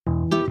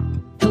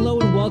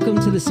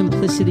Welcome to the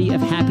simplicity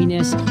of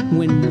happiness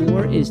when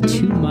more is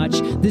too much.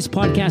 This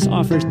podcast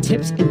offers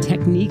tips and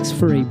techniques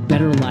for a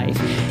better life.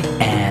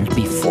 And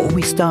before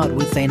we start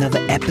with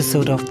another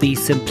episode of the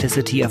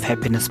Simplicity of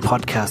Happiness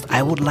podcast,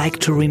 I would like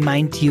to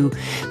remind you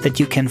that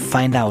you can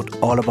find out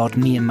all about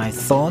me and my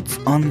thoughts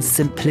on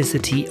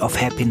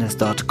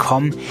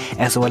simplicityofhappiness.com,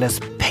 as well as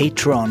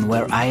Patreon,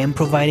 where I am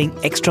providing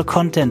extra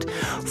content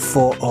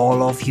for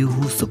all of you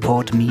who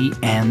support me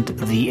and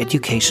the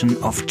education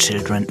of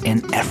children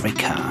in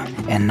Africa.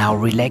 And now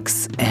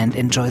relax and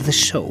enjoy the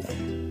show.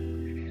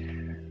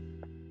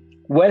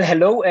 Well,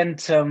 hello and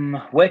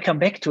welcome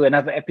back to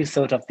another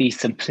episode of the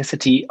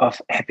Simplicity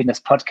of Happiness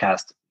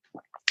podcast.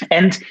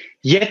 And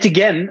yet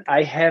again,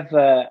 I have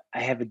a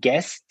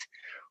guest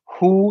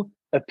who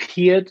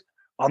appeared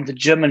on the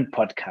German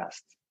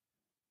podcast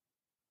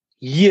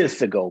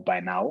years ago by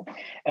now,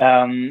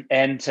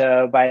 and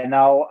by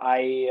now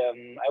I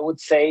would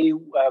say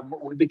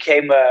we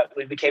became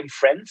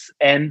friends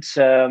and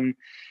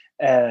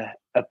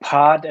a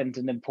part and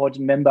an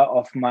important member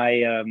of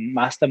my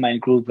mastermind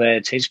group,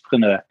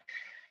 Changepreneur.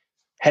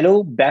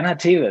 Hello, Bernhard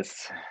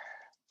Teves.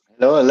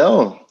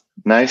 Hello.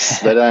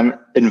 Nice that I'm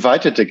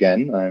invited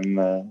again. I'm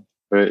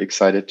very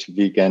excited to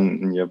be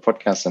again in your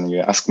podcast and you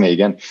ask me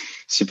again.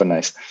 Super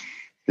nice.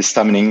 This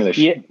time in English.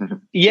 Yeah,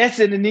 yes,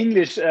 and in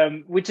English,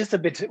 which is a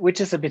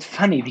bit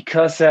funny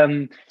because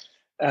I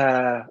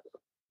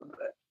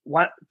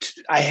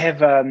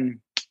have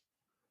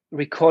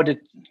recorded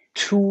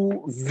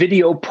 2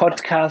 video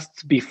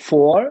podcasts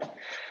before.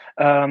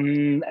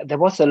 There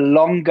was a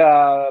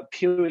longer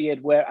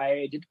period where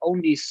I did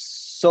only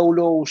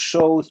solo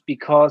shows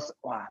because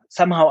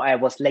somehow I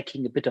was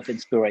lacking a bit of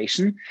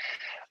inspiration.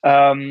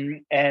 Well,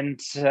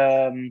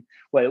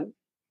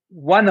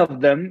 one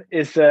of them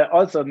is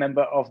also a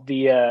member of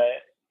the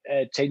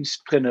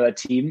Changepreneur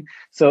team.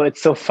 So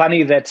it's so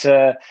funny that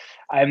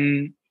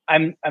I'm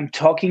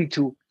talking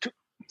to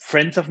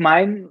friends of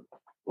mine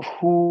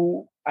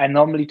who are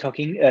normally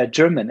talking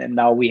German, and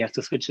now we have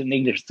to switch in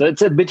English. So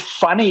it's a bit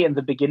funny in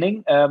the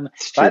beginning,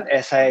 but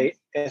as I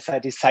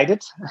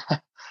decided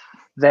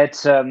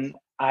that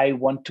I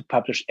want to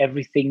publish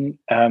everything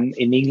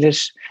in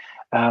English,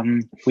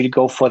 we'll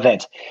go for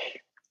that.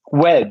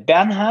 Well,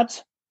 Bernhard,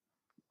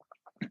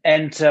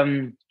 and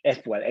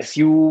as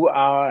you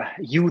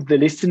the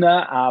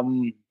listener, are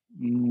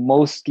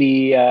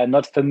mostly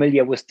not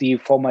familiar with the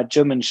former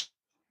German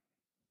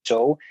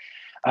show.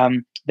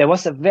 There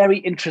was a very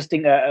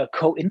interesting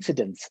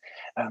coincidence.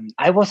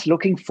 I was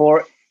looking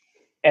for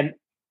an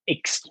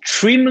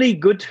extremely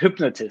good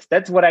hypnotist.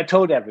 That's what I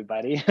told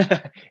everybody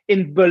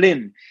in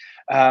Berlin,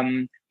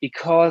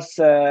 because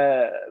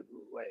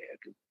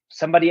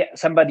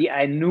somebody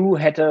I knew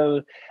had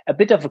a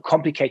bit of a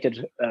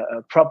complicated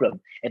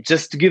problem. And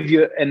just to give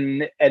you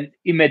an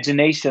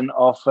imagination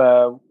of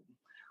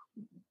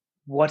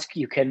what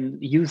you can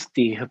use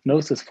the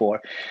hypnosis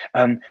for,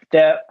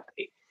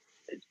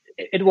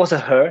 it was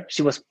her.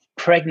 She was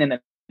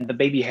pregnant and the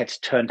baby had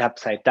turned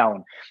upside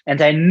down. And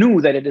I knew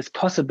that it is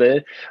possible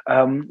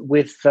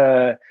with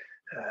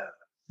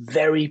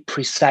very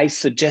precise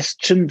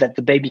suggestion that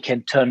the baby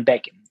can turn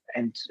back.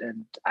 And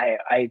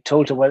I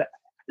told her, well,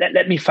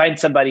 let me find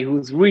somebody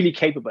who's really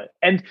capable.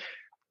 And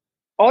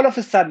all of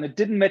a sudden, it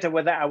didn't matter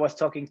whether I was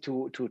talking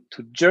to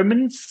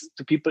Germans,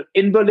 to people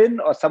in Berlin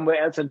or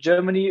somewhere else in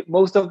Germany.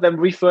 Most of them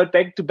referred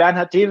back to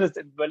Bernhard Teves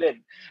in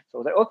Berlin. So I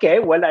was like, okay,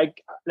 well,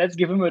 let's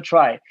give him a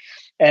try.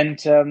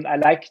 And I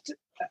liked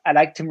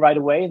him right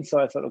away. And so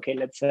I thought, okay,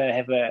 let's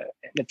have a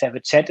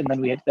chat. And then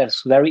we had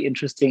this very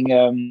interesting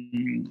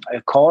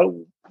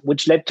call,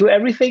 which led to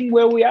everything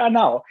where we are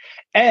now.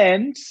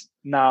 And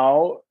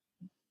now,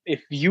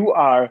 if you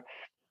are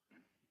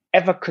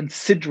ever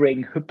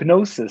considering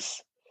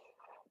hypnosis,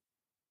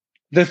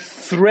 the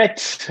threat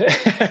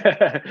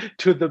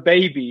to the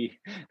baby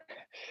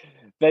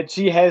that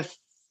she has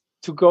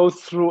to go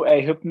through a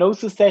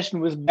hypnosis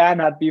session with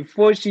Bernhard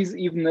before she's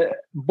even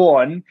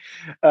born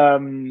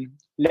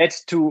led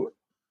to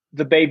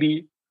the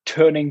baby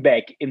turning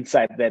back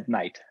inside that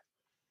night.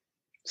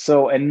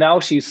 So, and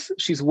now she's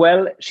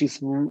well, she's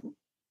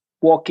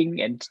walking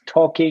and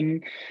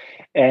talking,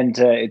 and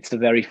it's a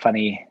very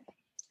funny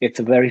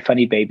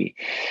baby.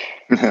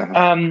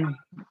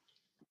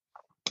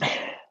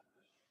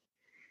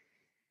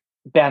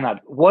 Bernhard,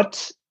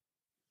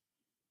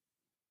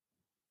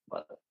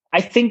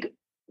 I think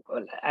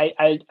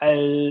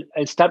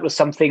I'll start with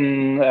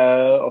something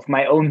of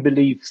my own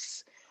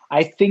beliefs.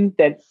 I think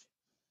that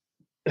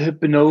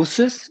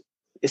hypnosis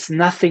is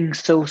nothing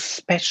so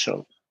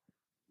special.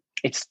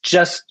 It's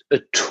just a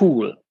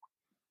tool.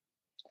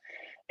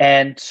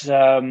 And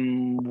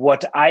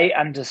what I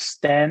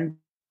understand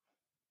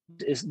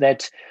is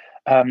that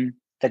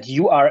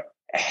you are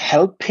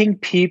helping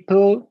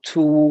people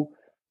to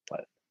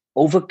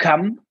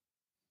overcome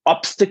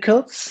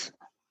obstacles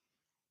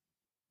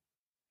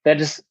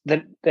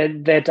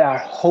that are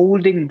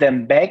holding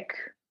them back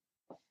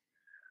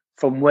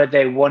from where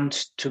they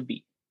want to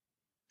be.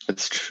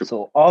 That's true.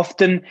 So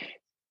often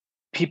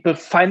people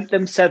find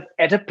themselves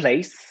at a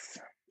place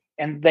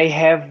and they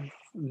have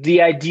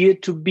the idea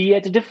to be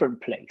at a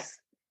different place.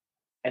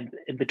 And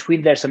in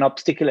between, there's an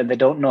obstacle and they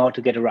don't know how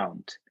to get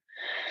around.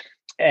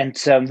 And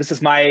this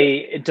is my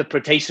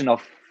interpretation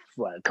of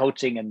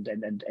coaching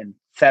and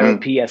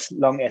therapy, as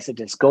long as it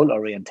is goal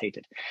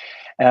orientated.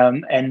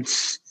 And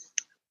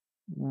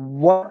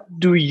what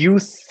do you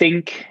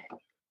think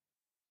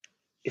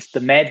is the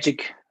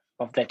magic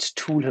of that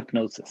tool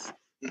hypnosis?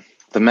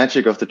 The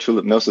magic of the tool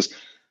hypnosis.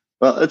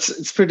 Well,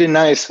 it's pretty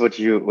nice what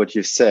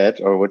you said,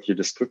 or what your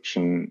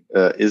description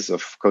is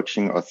of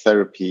coaching or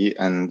therapy.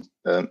 And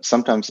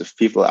sometimes if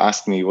people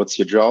ask me, "What's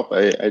your job?"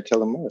 I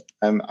tell them, "Oh,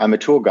 I'm a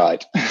tour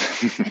guide."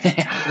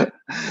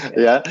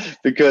 Yeah,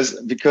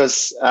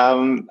 because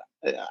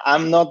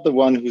I'm not the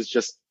one who's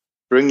just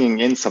bringing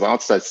in some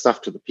outside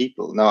stuff to the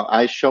people. No,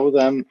 I show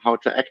them how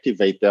to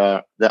activate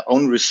their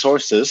own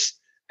resources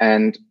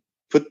and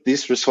put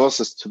these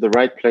resources to the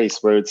right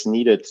place where it's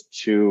needed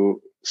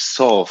to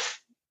solve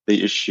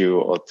the issue,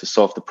 or to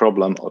solve the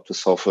problem, or to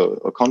solve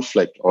a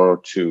conflict, or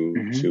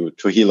to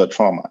heal a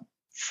trauma,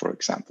 for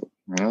example.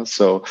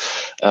 So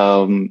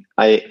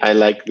I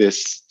like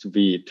this to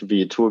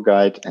be a tour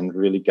guide and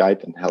really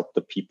guide and help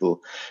the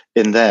people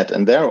in that.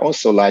 And there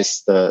also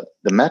lies the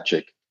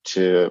magic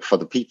for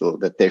the people,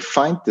 that they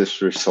find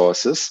these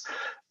resources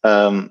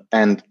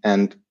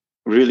and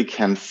really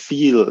can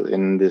feel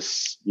in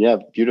this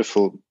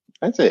beautiful,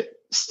 I'd say,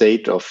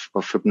 state of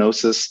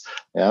hypnosis,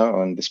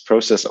 on this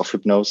process of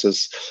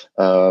hypnosis.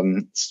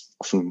 It's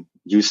often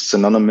used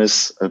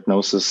synonymous,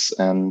 hypnosis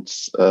and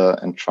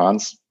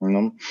trance,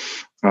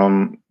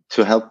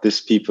 to help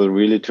these people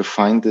really to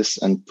find this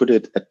and put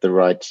it at the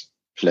right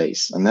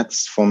place. And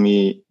that's for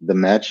me the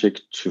magic,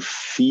 to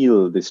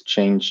feel this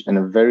change in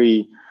a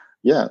very,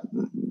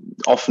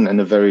 often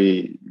in a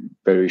very,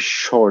 very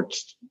short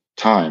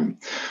time.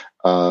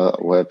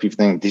 Where people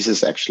think, this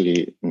is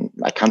actually,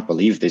 I can't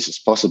believe this is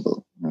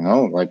possible.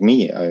 Like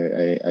me,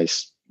 I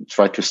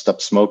tried to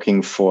stop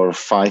smoking for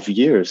 5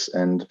 years,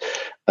 and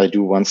I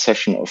do one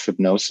session of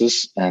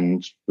hypnosis,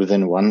 and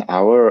within 1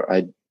 hour,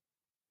 I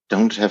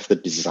don't have the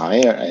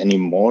desire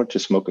anymore to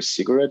smoke a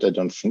cigarette. I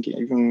don't think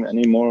even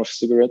anymore of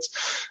cigarettes.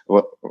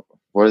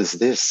 What is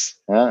this?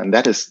 And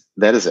that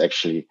is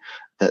actually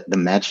the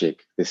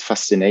magic, this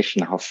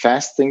fascination, how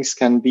fast things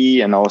can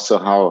be, and also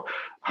how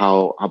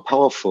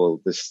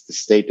powerful this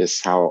state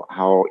is,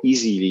 how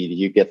easily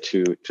you get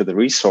to the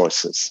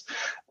resources.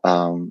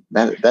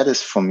 That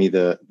is for me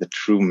the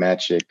true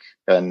magic,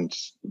 and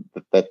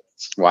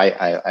that's why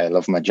I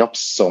love my job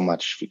so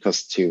much,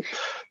 because to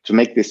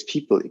make these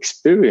people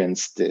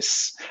experience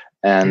this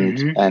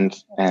and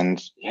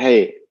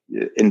hey,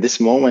 in this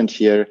moment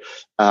here,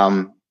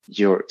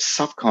 your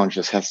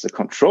subconscious has the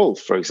control,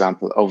 for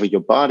example, over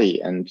your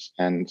body, and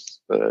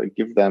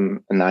give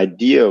them an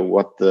idea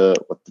what the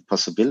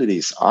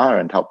possibilities are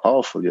and how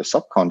powerful your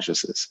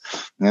subconscious is.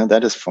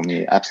 That is for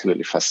me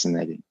absolutely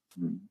fascinating.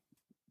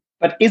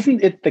 But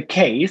isn't it the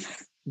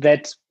case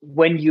that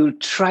when you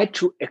try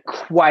to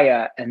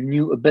acquire a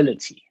new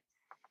ability,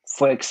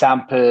 for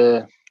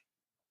example,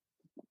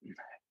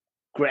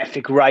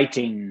 graphic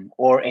writing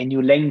or a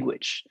new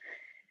language,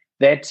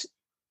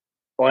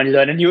 or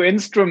learn a new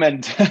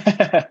instrument,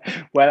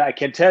 well, I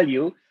can tell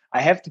you,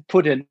 I have to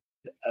put in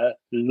a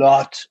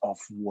lot of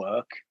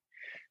work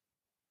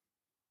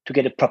to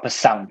get a proper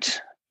sound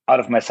out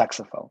of my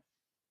saxophone.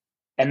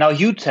 And now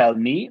you tell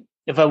me,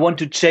 if I want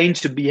to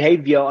change the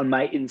behavior on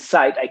my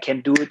inside, I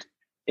can do it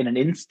in an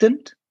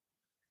instant.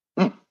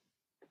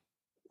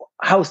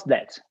 How's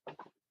that?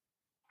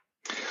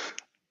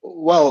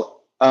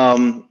 Well,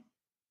 the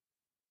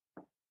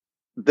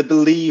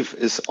belief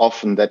is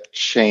often that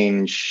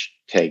change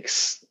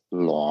takes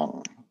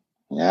long.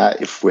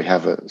 If we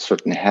have a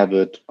certain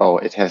habit,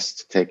 it has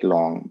to take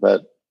long.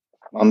 But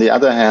on the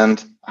other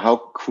hand, how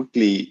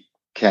quickly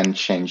can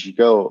change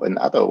go in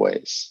other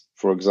ways?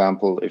 For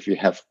example, if you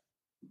have,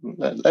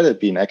 let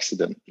it be an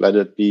accident, let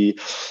it be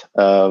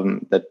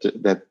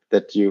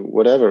that you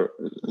whatever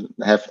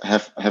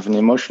have an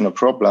emotional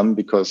problem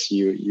because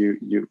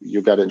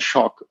you got in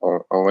shock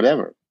or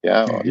whatever,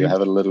 or you have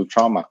a little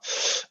trauma.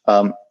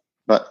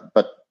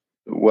 But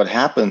what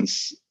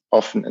happens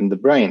often in the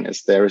brain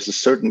is there is a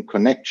certain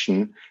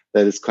connection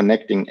that is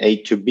connecting A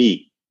to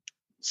B,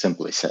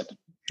 simply said.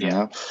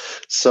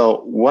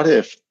 So what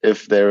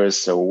if there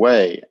is a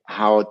way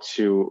how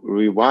to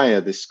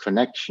rewire this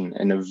connection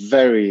in a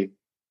very,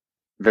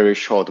 very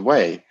short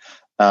way,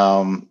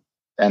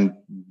 and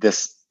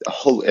this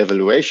whole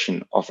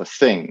evaluation of a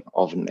thing,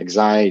 of an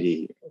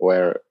anxiety,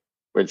 where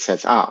it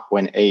says,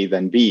 when A,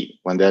 then B,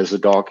 when there's a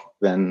dog,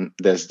 then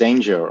there's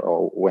danger,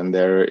 or when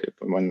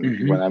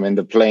I'm in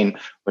the plane,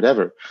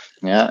 whatever.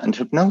 And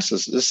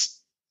hypnosis is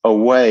a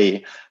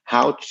way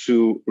how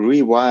to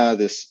rewire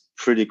this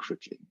pretty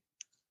quickly.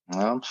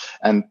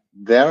 And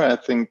there, I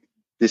think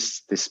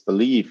this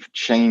belief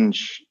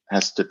change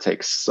has to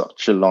take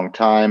such a long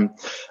time.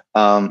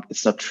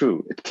 It's not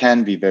true. It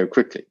can be very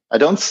quickly. I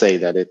don't say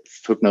that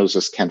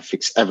hypnosis can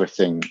fix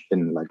everything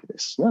in like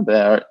this. Yeah,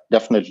 there are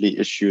definitely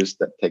issues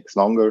that takes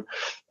longer.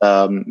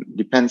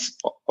 Depends,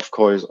 of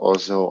course,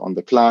 also on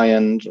the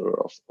client or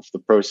of the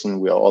person.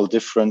 We are all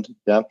different.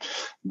 Yeah,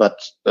 but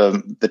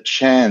the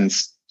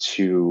chance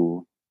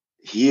to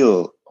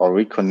heal or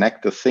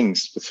reconnect the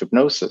things with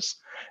hypnosis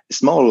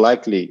is more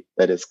likely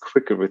that it's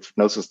quicker with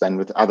hypnosis than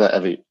with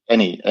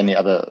any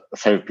other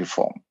therapy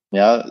form.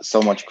 Yeah,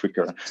 so much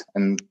quicker.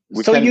 And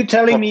so you're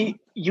telling me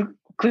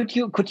could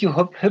you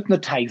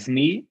hypnotize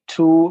me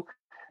to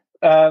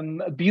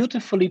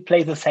beautifully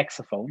play the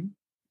saxophone?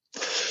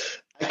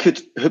 I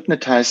could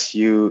hypnotize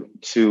you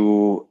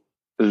to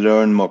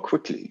learn more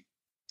quickly,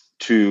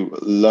 to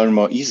learn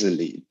more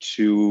easily,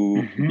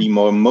 to be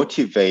more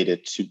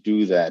motivated to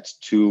do that,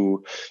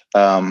 to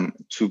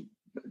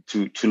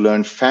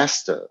learn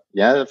faster.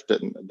 Yeah,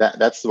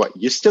 that's what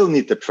you still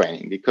need the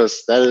training,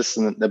 because that is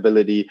an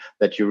ability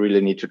that you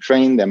really need to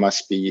train. There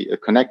must be a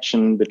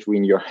connection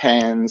between your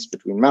hands,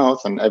 between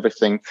mouth and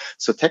everything.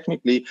 So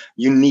technically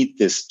you need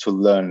this to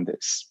learn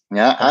this.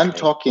 Yeah.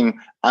 Okay.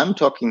 I'm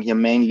talking here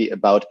mainly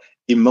about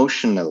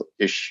emotional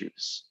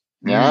issues.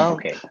 Yeah.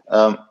 Okay.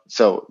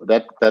 So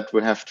that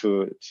we have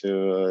to.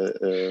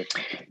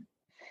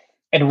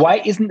 And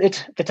why isn't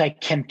it that I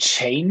can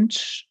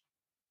change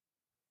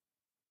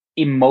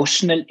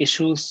emotional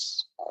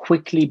issues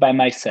quickly by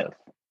myself?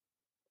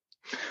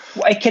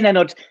 Why can I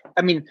not?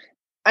 I mean,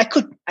 I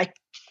could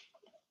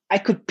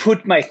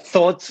put my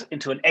thoughts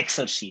into an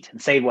Excel sheet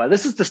and say, well,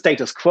 this is the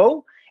status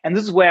quo and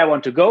this is where I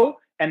want to go.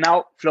 And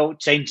now, Flo,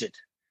 change it.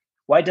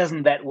 Why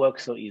doesn't that work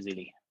so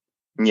easily?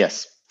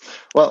 Yes.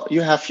 Well,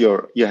 you have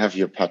your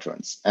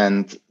patterns,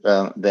 and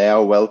they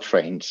are well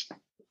trained.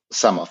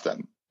 Some of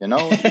them,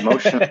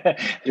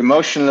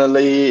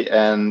 emotionally,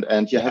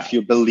 and you have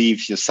your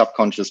beliefs, your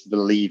subconscious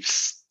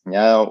beliefs.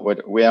 Yeah,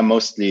 we are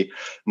mostly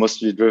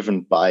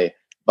driven by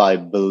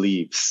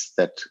beliefs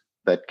that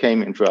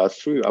came into us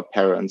through our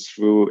parents,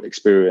 through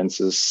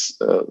experiences,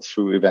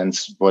 through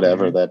events,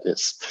 whatever that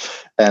is,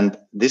 and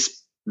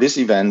these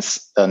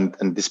events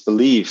and these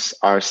beliefs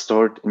are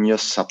stored in your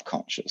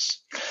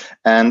subconscious.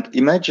 And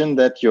imagine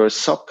that your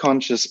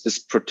subconscious is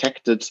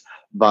protected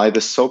by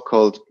the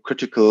so-called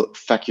critical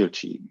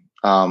faculty.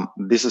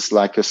 This is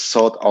like a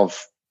sort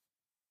of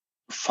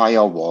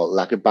firewall,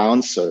 like a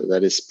bouncer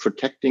that is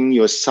protecting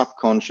your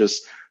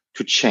subconscious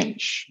to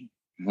change.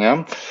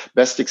 Yeah.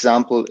 Best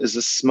example is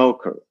a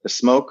smoker. A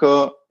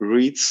smoker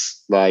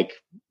reads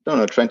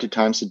 20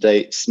 times a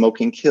day,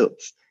 smoking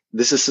kills.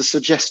 This is a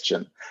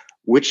suggestion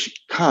which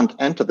can't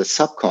enter the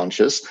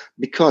subconscious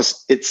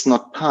because it's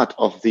not part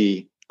of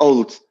the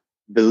old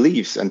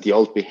beliefs and the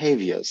old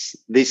behaviors.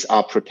 These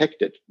are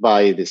protected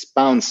by this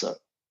bouncer.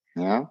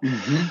 Yeah.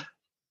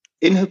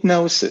 In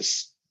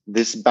hypnosis,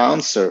 this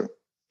bouncer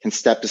can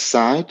step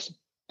aside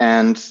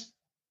and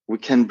we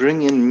can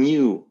bring in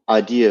new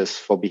ideas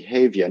for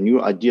behavior,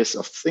 new ideas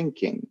of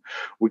thinking.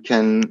 We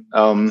can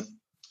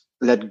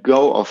let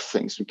go of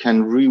things. We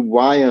can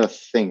rewire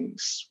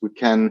things. We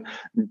can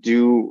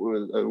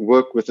do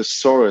work with the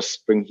source,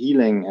 bring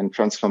healing and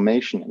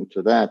transformation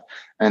into that.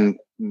 And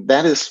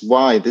that is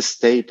why this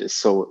state is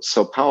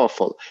so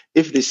powerful.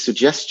 If this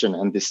suggestion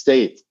and this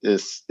state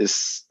is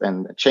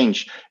and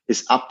change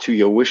is up to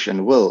your wish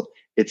and will,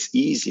 it's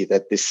easy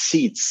that the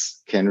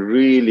seeds can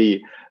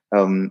really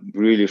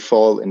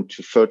fall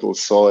into fertile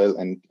soil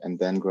and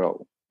then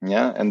grow.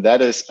 Yeah. And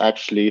that is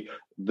actually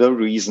the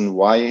reason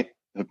why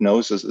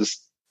hypnosis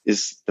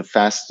is the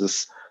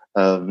fastest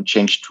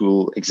change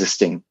tool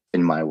existing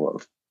in my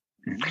world.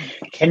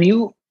 Can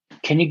you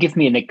give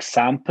me an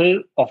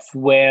example of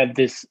where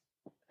this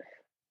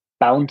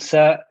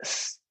bouncer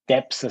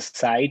steps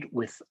aside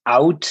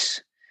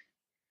without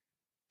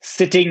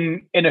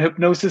sitting in a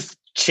hypnosis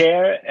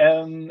chair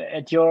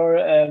at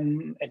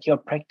your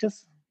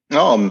practice?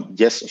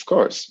 Yes, of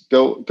course.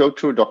 Go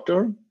to a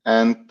doctor,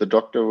 and the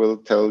doctor will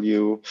tell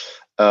you,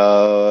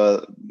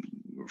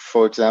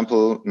 for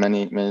example,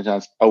 many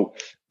times,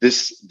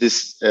 this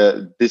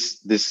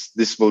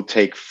will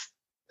take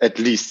at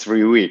least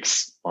 3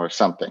 weeks or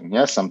something.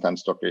 Yeah,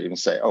 sometimes doctors even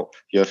say,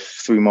 you have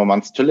 3 more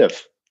months to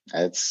live.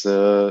 It's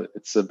a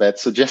bad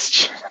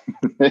suggestion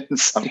in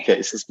some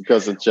cases,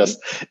 because it's just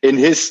in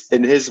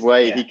his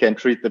way he can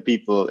treat the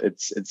people.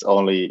 It's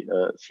only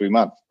 3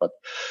 months, but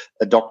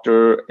a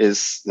doctor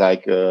is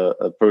like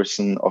a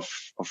person of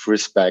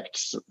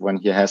respect. When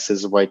he has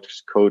his white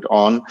coat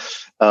on,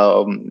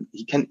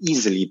 he can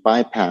easily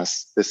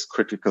bypass this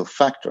critical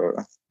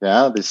factor.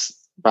 Yeah, this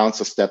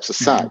bouncer steps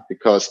aside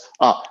because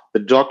the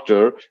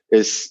doctor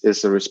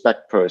is a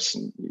respect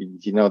person.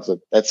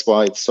 That's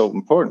why it's so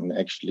important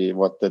actually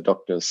what the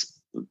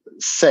doctors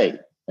say,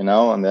 and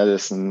that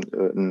is an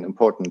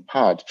important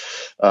part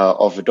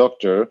of a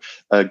doctor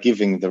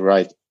giving the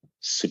right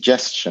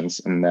suggestions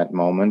in that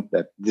moment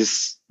that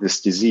this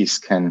disease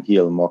can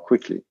heal more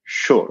quickly.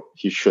 Sure,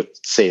 he should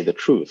say the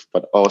truth,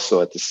 but also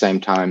at the same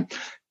time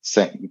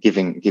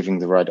giving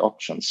the right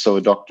options. So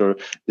a doctor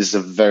is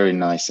a very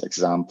nice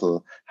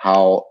example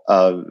how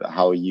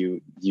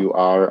you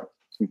are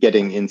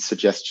getting in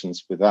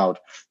suggestions without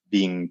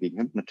being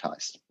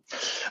hypnotized.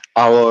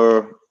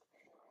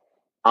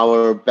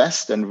 Our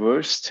best and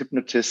worst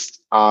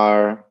hypnotists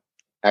are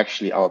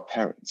actually our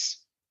parents.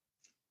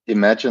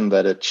 Imagine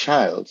that a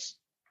child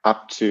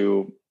up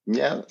to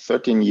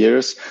 13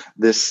 years,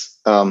 this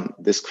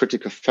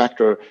critical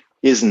factor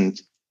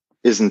isn't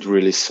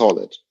really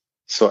solid.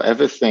 So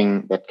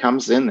everything that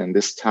comes in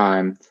this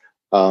time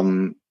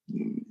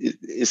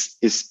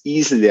is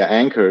easily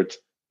anchored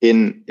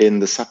in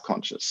the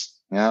subconscious.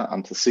 Yeah,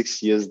 until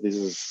 6 years, this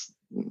is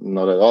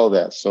not at all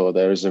there. So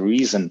there is a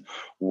reason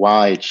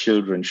why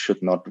children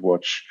should not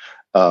watch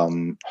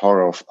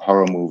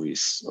horror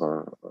movies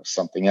or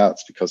something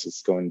else, because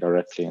it's going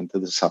directly into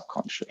the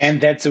subconscious. And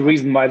that's the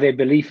reason why they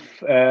believe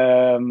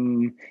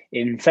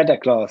in Santa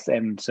Claus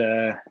and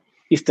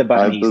Easter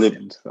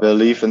bunnies. I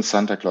believe in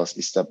Santa Claus,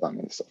 Easter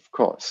bunnies, of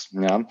course.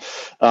 Yeah.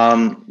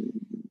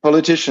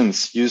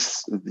 Politicians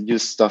use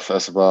stuff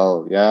as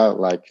well. Yeah,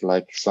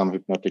 like some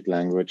hypnotic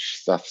language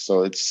stuff.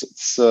 So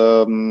it's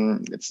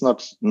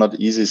not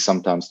easy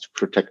sometimes to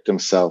protect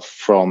themselves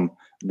from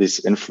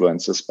these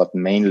influences, but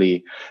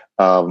mainly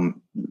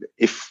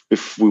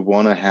if we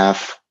want to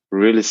have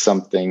really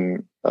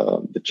something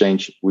the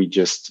change, we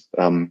just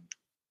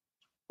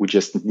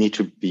need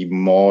to be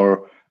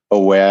more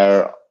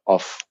aware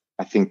of,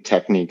 I think,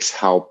 techniques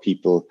how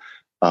people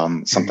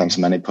sometimes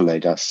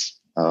manipulate us.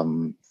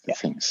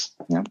 Things.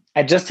 Yeah.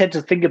 I just had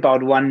to think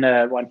about one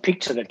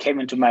picture that came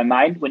into my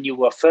mind when you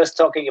were first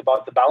talking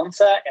about the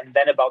bouncer and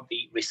then about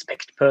the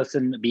respect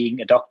person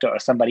being a doctor or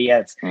somebody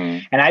else.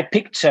 And I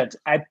pictured,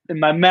 in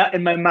my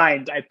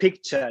mind, I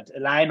pictured a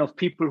line of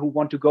people who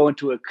want to go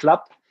into a club,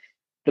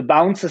 the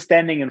bouncer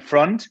standing in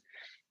front,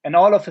 and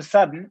all of a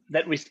sudden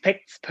that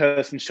respect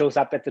person shows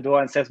up at the door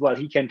and says, "Well,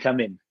 he can come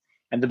in."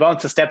 And the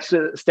bouncer steps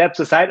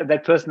aside, and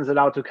that person is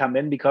allowed to come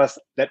in because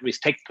that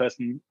respect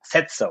person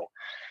said so.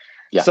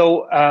 Yeah.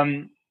 So,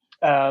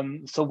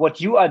 so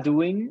what you are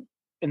doing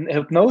in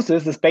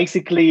hypnosis is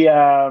basically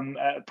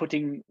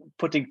putting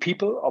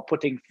people or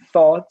putting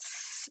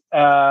thoughts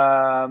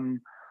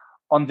on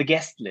the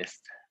guest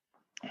list.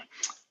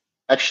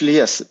 Actually,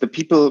 yes, the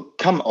people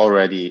come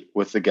already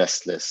with the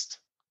guest list,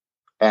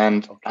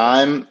 and okay.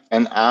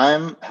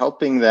 I'm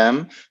helping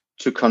them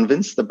to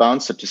convince the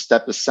bouncer to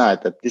step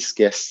aside that this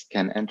guest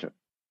can enter.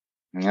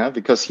 Yeah,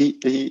 because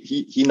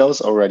he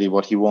knows already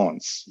what he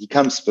wants. He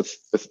comes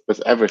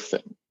with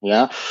everything.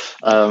 Yeah,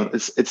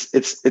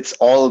 it's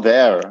all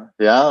there.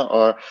 Yeah,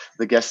 or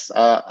the guests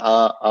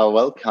are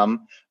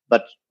welcome,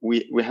 but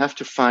we have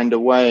to find a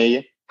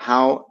way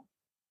how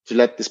to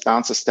let this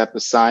bouncer step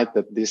aside,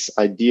 that these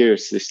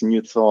ideas, these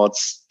new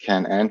thoughts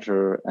can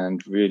enter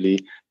and really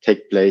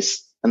take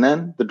place, and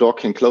then the door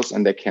can close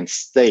and they can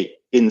stay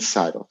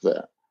inside of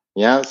there.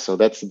 Yeah, so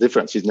that's the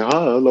difference. You know,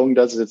 how long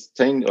does it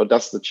change, or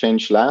does the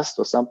change last,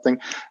 or something?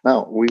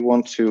 Now we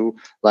want to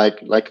like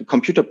a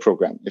computer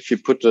program. If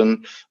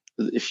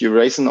you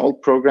raise an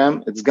old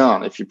program, it's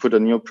gone. If you put a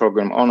new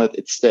program on it,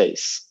 it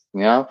stays.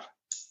 Yeah,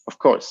 of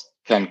course,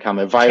 can come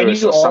a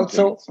virus or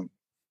something.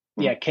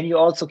 Can you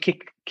also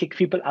kick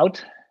people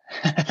out?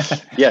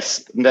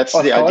 Yes, that's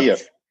the idea.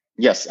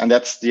 Yes, and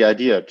that's the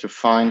idea, to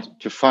find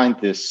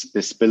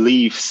this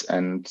beliefs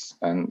and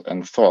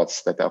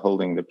thoughts that are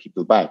holding the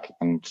people back,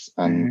 and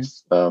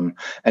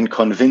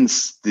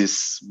convince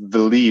these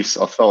beliefs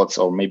or thoughts,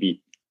 or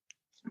maybe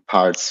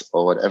parts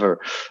or whatever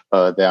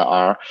there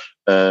are,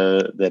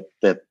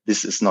 that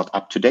this is not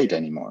up to date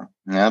anymore.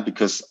 Yeah,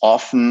 because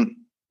often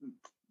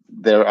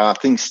there are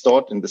things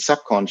stored in the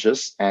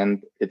subconscious,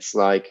 and it's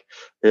like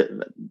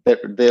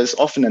there's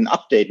often an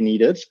update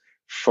needed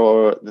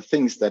for the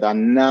things that are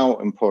now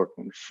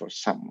important for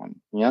someone.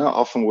 Yeah,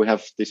 often we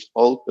have these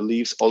old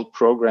beliefs, old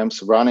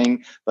programs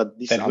running, but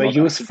these that were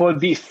useful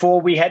before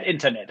we had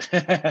internet.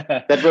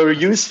 That were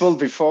useful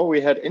before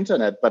we had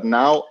internet, but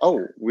now,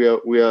 we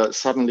are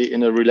suddenly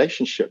in a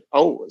relationship.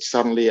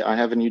 Suddenly I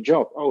have a new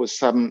job.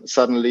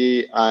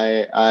 Suddenly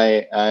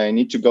I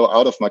need to go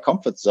out of my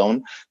comfort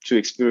zone to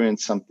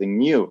experience something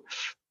new.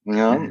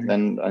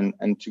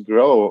 And to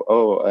grow.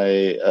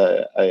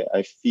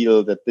 I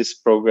feel that this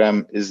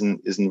program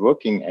isn't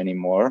working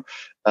anymore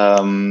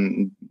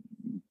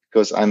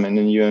because I'm in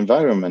a new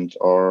environment,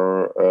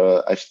 or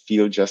I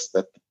feel just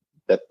that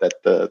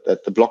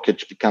the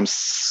blockage becomes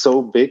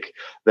so big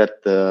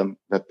that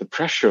the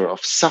pressure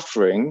of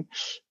suffering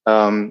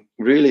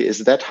really is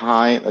that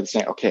high. Let's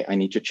say, okay, I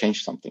need to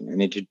change something. I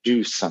need to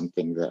do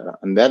something there.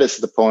 And that is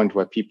the point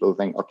where people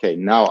think, okay,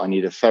 now I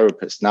need a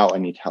therapist. Now I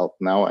need help.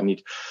 Now I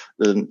need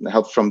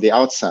help from the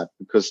outside,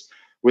 because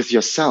with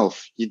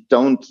yourself,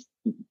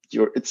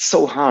 it's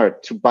so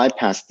hard to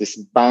bypass this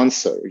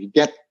bouncer. You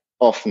get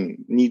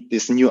often need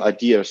these new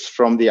ideas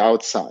from the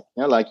outside.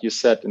 Yeah, like you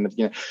said in the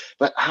beginning.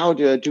 But how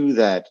do I do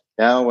that?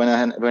 Yeah, when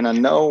I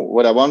know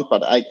what I want,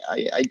 but I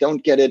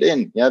don't get it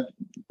in. Yeah,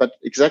 but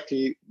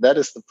exactly that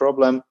is the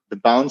problem. The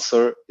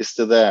bouncer is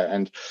still there,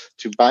 and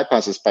to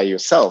bypass this by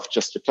yourself,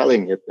 just to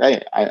telling it,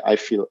 hey, I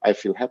feel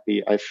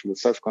happy, I feel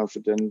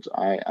self-confident,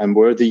 I'm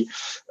worthy.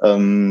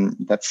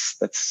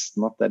 That's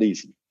not that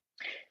easy.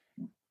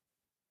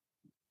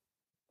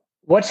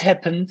 What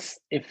happens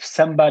if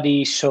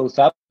somebody shows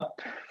up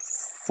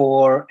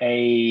for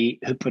a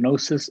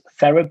hypnosis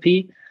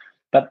therapy,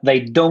 but they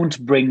don't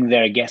bring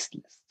their guest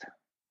list?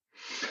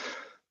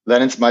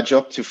 Then it's my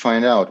job to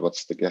find out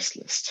what's the guest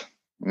list.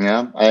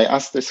 Yeah, I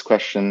asked this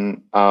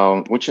question,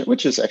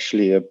 which is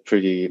actually a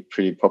pretty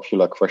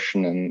popular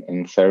question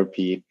in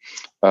therapy.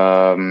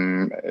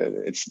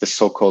 It's the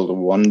so-called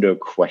wonder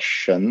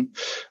question.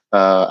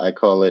 I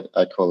call it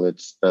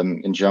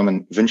in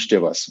German "Wünsch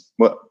dir was."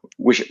 Well,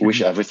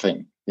 wish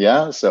everything.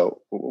 Yeah,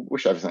 so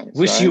wish everything.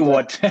 Wish you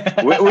what?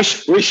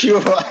 wish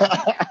you.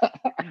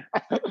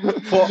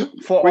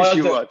 for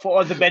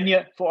all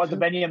the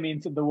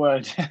Benjamins in the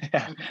world.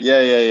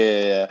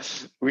 Yeah.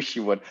 Wish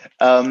you what.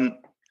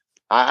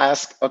 I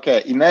ask,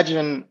 okay,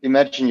 imagine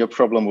your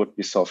problem would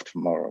be solved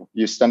tomorrow.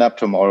 You stand up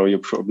tomorrow, your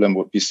problem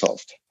would be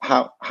solved.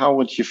 How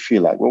would you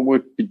feel like? What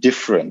would be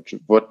different?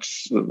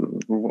 What's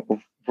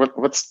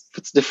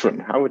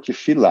different? How would you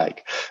feel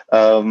like?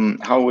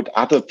 How would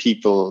other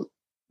people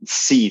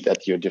see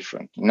that you're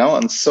different?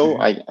 And so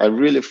I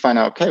really find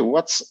out, okay,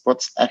 what's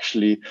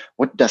actually,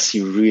 what does he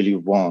really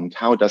want?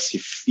 How does he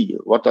feel?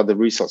 What are the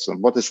resources?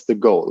 And what is the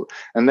goal?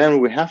 And then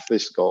we have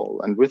this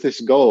goal, and with these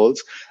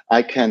goals,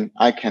 I can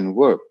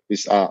work.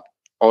 These are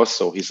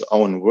also his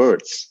own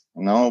words,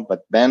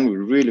 but then we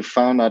really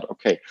found out,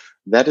 okay,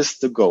 that is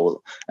the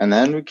goal. And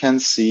then we can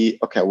see,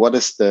 okay, what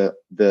is the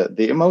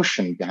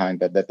emotion behind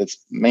that is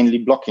mainly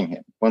blocking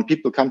him. When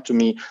people come to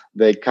me,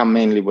 they come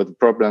mainly with a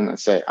problem and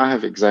say, I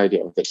have anxiety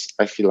of this.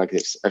 I feel like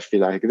this. I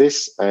feel like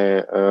this.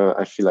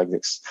 I feel like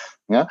this.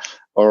 Yeah.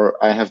 Or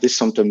I have this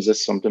symptom,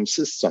 this symptom.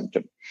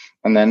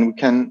 And then we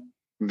can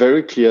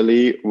very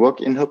clearly work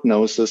in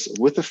hypnosis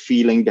with the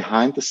feeling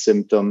behind the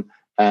symptom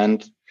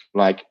and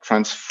like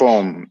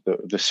transform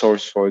the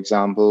source, for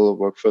example,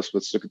 work first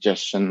with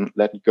suggestion,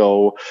 let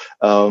go.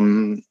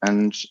 And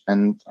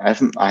I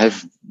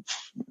have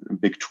a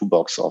big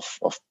toolbox of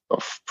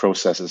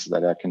processes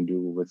that I can do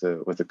with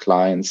the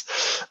clients.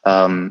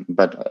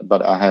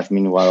 But I have,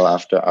 meanwhile,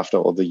 after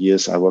all the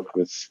years I worked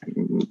with,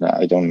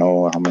 I don't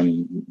know how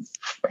many,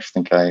 I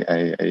think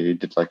I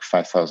did like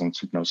 5,000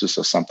 hypnosis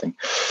or something,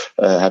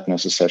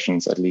 hypnosis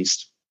sessions at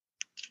least,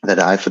 that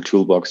I have a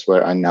toolbox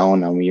where I now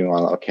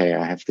meanwhile, okay,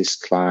 I have this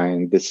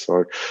client, this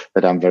sort,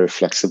 that I'm very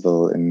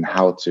flexible in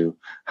how to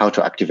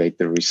activate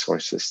the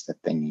resources that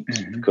they need,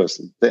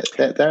 because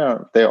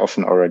they're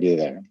often already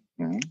there.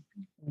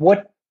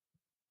 What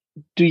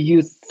do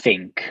you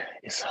think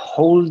is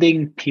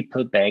holding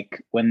people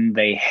back when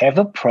they have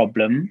a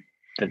problem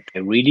that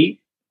they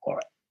really,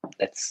 or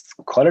let's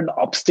call it an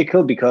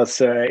obstacle, because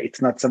it's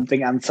not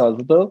something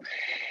unsolvable.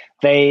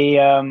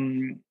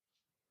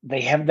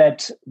 They have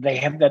that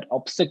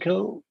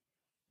obstacle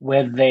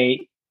where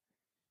they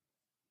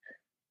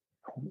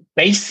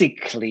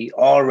basically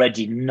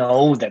already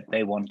know that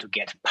they want to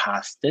get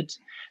past it.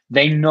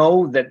 They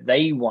know that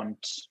they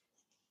want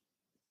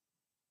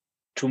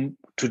to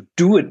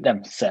do it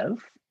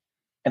themselves,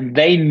 and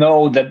they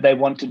know that they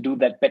want to do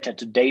that better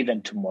today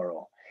than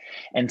tomorrow,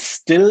 and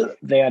still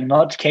they are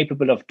not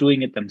capable of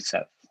doing it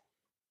themselves.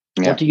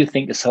 Yeah. What do you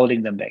think is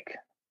holding them back?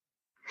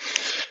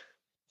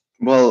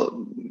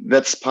 Well,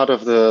 that's part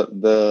of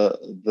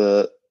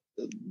the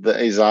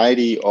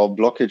anxiety or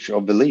blockage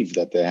or belief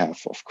that they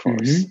have, of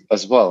course,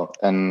 as well.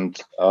 And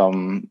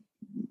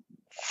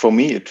for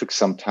me, it took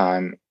some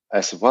time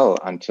as well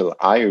until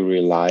I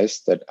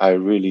realized that I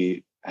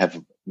really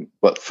have,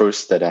 well,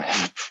 first that I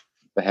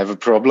have a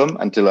problem,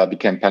 until I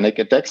became panic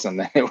attacks. And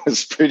then it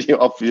was pretty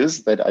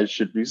obvious that I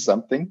should do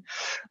something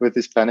with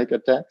these panic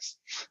attacks.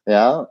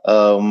 Yeah.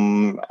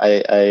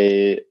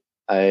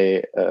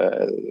 I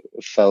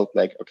felt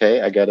like,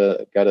 okay, I got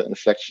an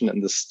infection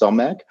in the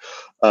stomach,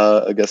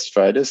 a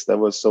gastritis that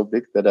was so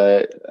big that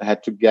I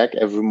had to gag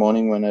every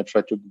morning when I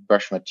tried to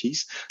brush my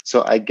teeth.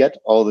 So I get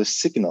all the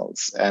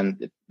signals,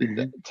 and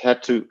it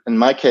had to, in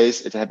my case,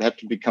 it had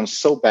to become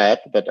so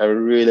bad that I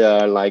really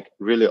are like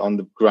really on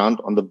the ground,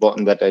 on the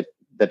bottom, that I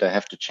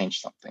have to change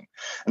something.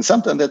 And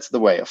sometimes that's the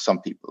way of some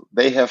people.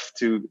 They have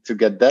to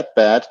get that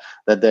bad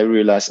that they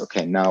realize,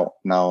 okay, now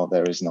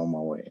there is no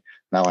more way.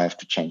 Now I have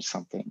to change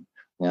something.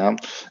 Yeah.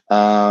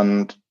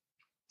 And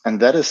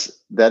that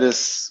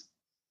is,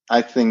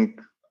 I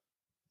think,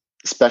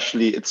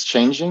 especially it's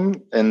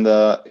changing in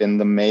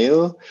the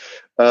male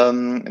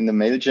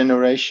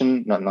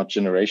generation, not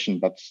generation,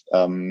 but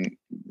in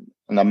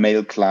the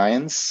male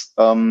clients.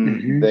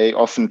 They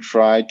often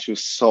try to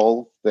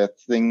solve that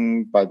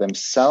thing by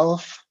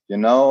themselves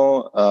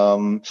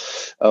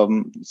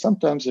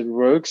Sometimes it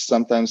works.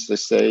 Sometimes they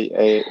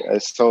say I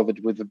solve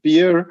it with a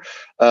beer,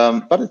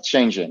 but it's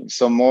changing.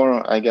 So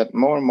I get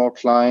more and more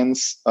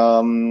clients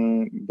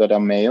that are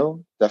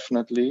male,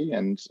 definitely,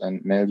 and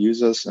male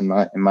users in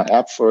my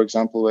app, for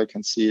example, I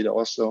can see it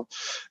also,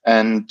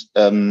 and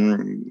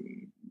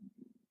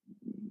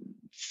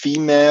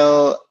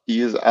female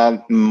users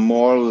are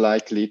more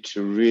likely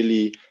to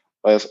really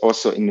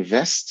also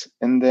invest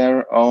in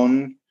their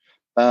own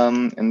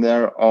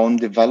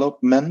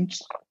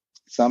development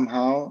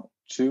somehow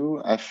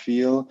too, I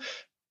feel.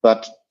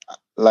 But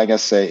like I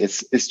say,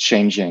 it's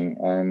changing.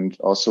 And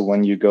also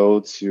when you go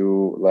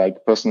to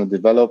like personal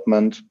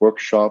development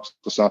workshops,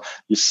 so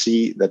you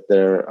see that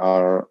there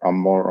are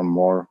more and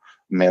more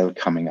male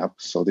coming up.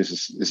 So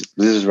this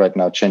is right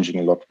now changing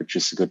a lot, which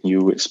is good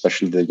news,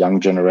 especially the young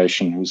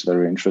generation who's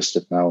very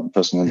interested now in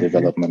personal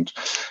development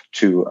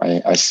too.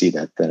 I see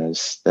that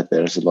there's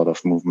a lot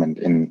of movement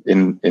in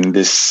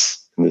this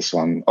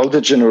one.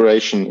 Older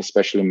generation,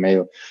 especially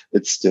male,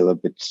 it's still a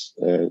bit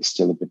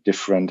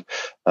different.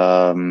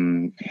 There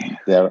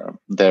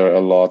are a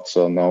lot.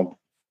 So no,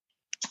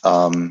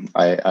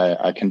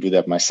 I can do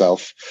that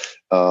myself.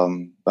 I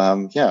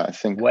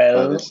think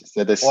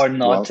that is or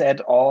not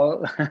at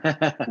all.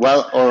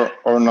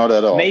 or not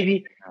at all.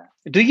 Maybe.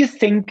 Do you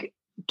think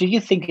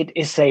it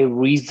is a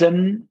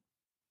reason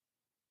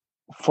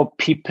for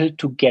people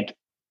to get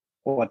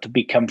or to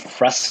become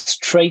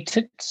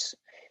frustrated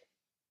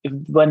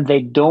when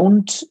they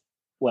don't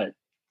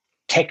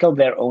tackle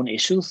their own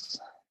issues?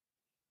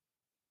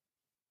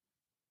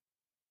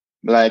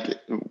 Like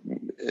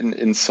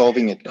in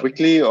solving it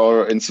quickly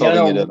or in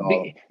solving it at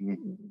all?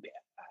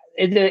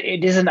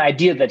 It is an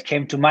idea that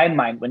came to my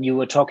mind when you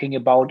were talking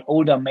about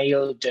older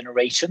male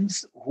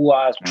generations who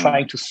are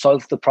trying to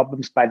solve the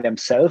problems by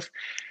themselves.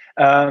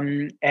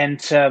 I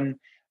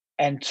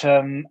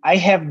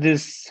have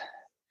this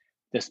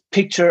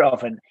picture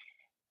of an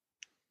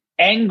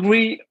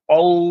angry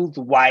old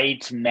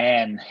white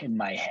man in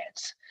my head.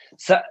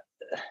 So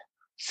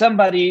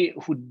somebody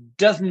who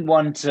doesn't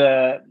want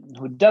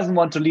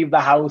to leave the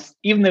house,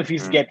 even if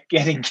he's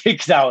getting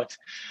kicked out,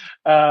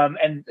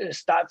 and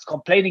starts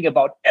complaining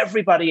about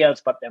everybody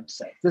else but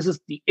themselves. This is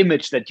the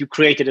image that you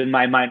created in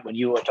my mind when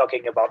you were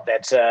talking about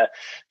that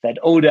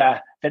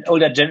older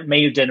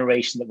male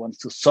generation that wants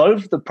to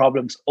solve the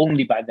problems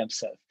only by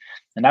themselves.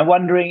 And I'm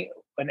wondering,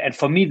 and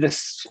for me,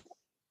 this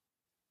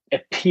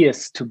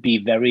appears to be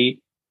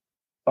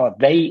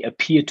they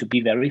appear to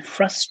be very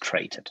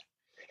frustrated.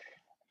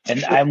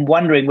 And I'm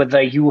wondering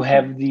whether you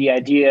have the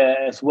idea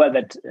as well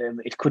that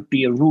it could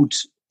be a root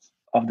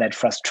of that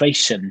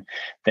frustration,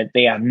 that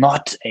they are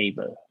not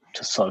able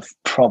to solve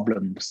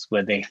problems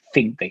where they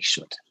think they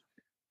should.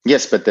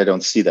 Yes, but they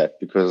don't see that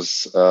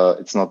because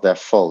it's not their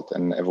fault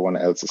and everyone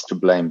else is to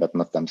blame, but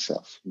not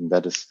themselves.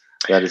 That is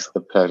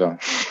the pattern.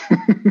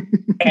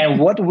 And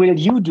what will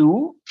you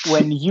do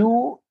when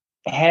you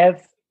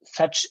have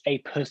such a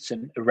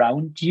person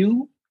around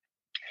you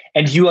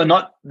and you are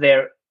not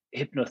their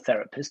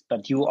hypnotherapist,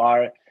 but you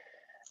are,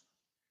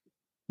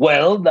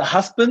 the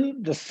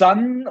husband, the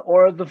son,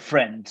 or the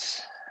friend?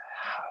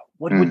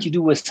 What would you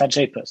do with such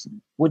a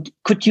person?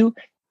 Could you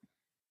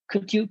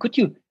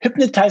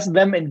hypnotize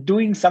them in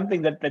doing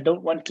something that they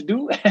don't want to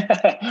do?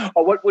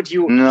 Or what would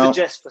you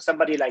suggest for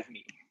somebody like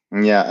me?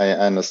 Yeah,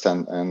 I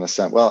understand.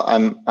 Well,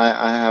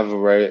 I have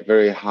a very,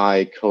 very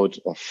high code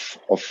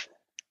of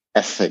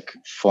ethic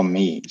for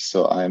me.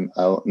 So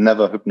I'll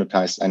never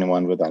hypnotize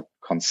anyone without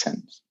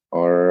consent,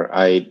 or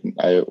I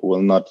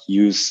will not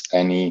use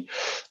any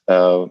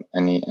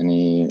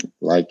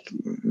like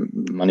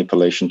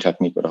manipulation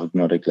technique or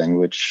hypnotic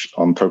language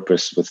on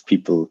purpose with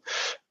people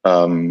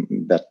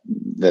that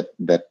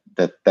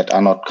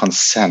are not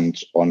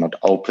consent or not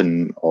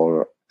open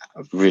or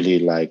really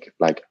like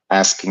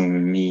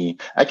asking me.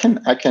 I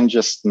can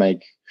just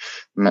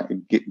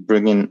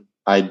bring in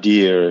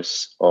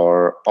ideas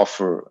or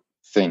offer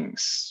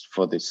things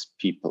for these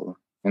people.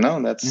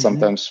 That's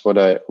sometimes what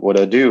I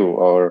do.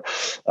 Or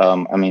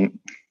I'm a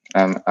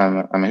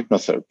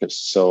hypnotherapist,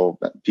 so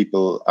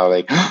people are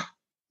like,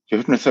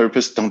 "You're a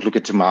hypnotherapist, don't look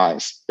into my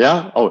eyes."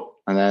 Yeah. Oh,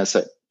 and then I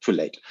say, too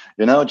late.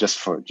 Just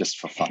for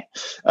fun.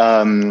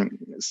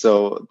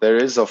 So there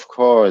is, of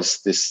course,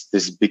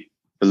 this big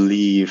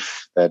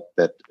belief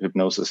that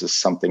hypnosis is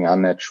something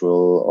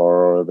unnatural,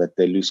 or that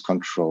they lose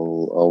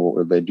control,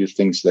 or they do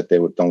things that they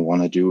don't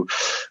want to do.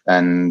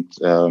 And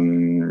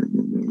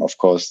of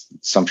course,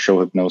 some show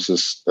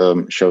hypnosis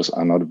shows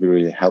are not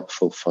really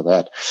helpful for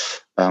that.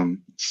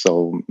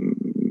 So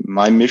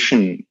my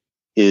mission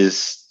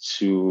is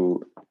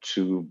to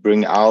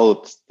bring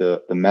out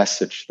the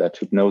message that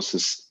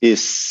hypnosis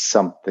is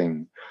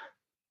something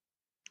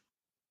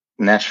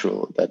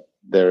natural, that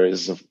there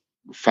is a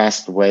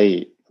fast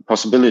way,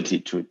 possibility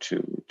to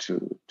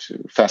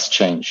fast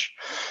change,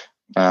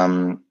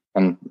 and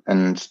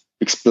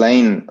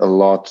explain a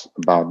lot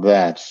about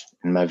that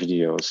in my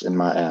videos, in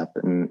my app,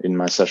 in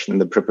my session, in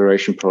the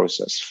preparation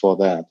process for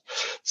that.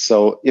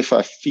 So if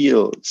I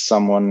feel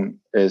someone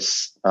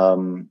is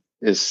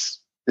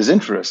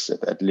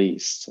interested, at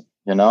least.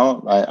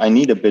 I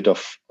need a bit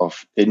of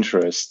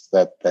interest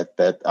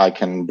that I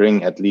can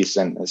bring, at least,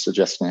 and a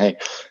suggestion. Hey,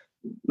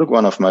 look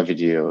one of my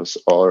videos,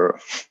 or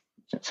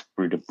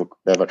read a book,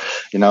 whatever,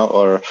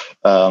 or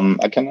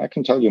I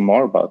can tell you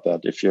more about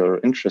that if you're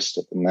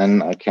interested, and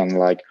then I can,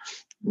 like,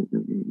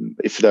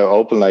 if they're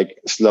open, like,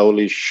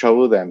 slowly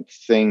show them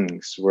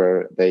things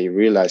where they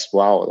realize,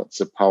 wow, that's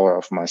the power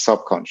of my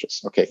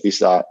subconscious. Okay,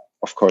 these are,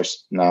 of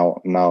course, now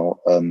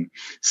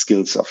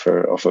skills of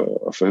a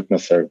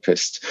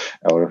hypnotherapist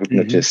or a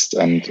hypnotist,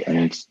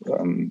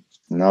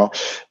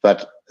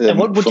 but and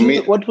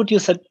what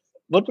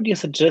would you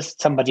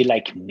suggest somebody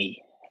like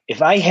me,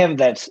 if I have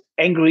that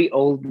angry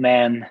old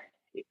man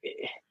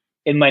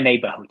in my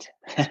neighborhood?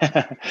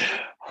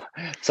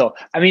 So,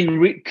 I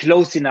mean,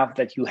 close enough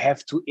that you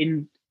have to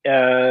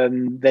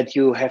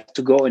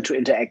go into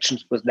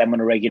interactions with them on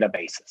a regular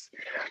basis.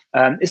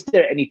 Is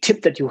there any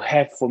tip that you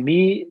have for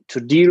me to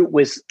deal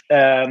with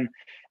a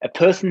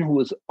person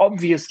who is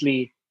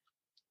obviously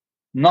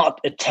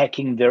not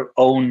attacking their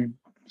own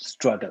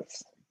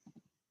struggles?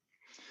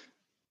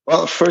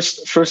 Well,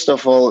 first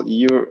of all,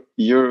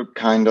 you're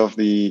kind of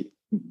the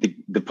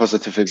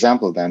positive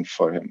example then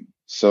for him.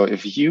 So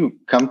if you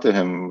come to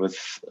him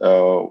with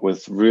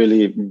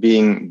really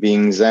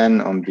being zen,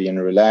 on being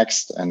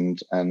relaxed,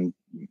 and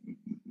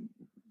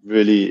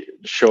really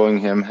showing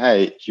him,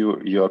 hey,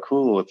 you are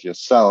cool with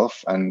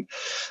yourself, and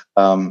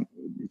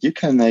you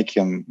can make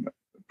him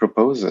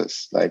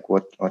proposes, like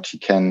what he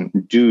can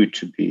do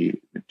to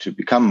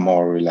become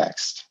more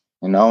relaxed.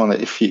 And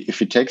if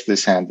he takes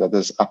this hand, that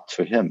is up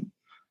to him.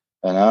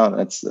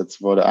 That's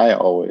what I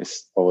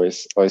always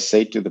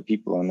say to the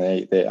people when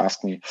they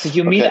ask me. So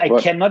you mean I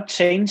cannot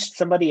change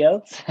somebody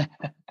else?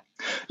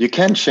 You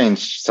can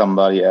change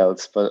somebody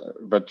else,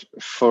 but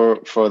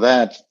for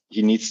that,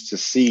 he needs to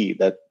see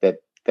that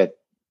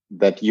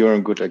you're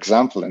a good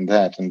example in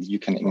that, and you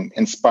can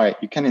inspire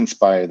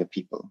the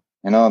people.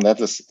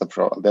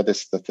 That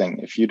is the thing.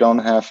 If you don't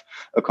have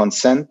a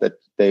consent that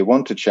they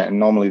want to change,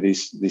 normally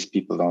these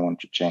people don't want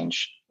to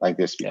change like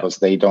this, because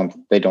they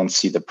don't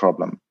see the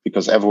problem,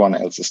 because everyone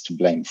else is to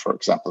blame, for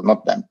example,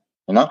 not them.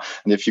 And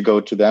if you go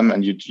to them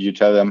and you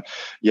tell them,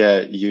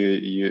 yeah,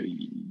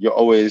 you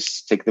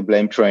always take the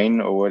blame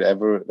train or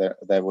whatever,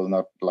 they will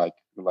not like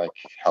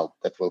help.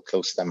 That will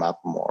close them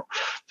up more.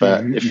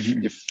 But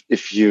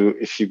if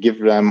you give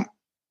them,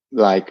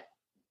 like,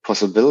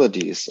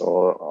 possibilities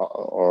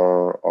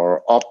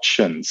or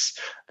options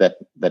that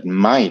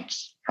might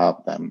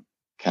help them,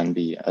 can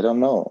be, I don't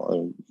know,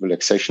 a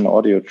relaxation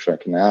audio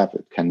tracking app.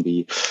 It can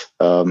be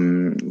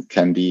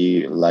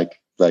like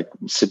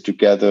sit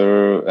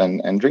together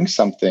and drink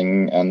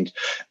something and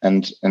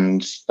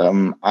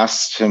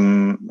ask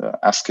him,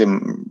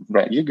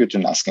 right? You're good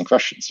in asking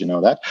questions,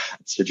 that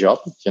it's your job,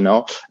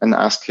 and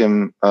ask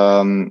him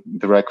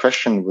the right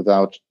question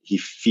without he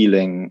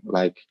feeling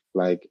like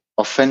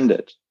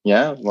offended.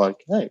 Yeah,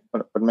 like, hey,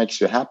 what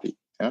makes you happy?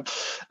 Yeah.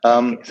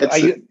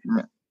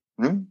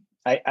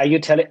 Are you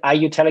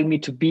telling me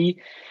to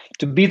be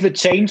the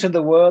change in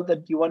the world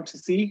that you want to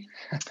see?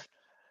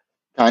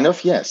 Kind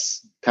of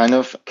yes.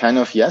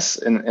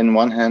 In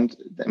one hand,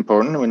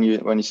 important when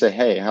you say,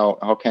 hey,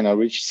 how can I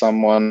reach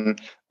someone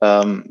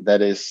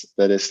that is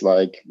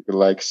like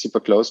super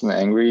close and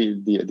angry?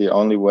 The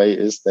only way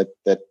is that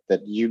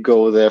you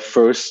go there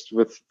first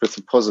with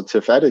a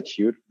positive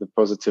attitude, the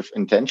positive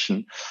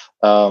intention,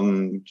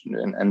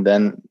 and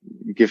then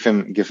give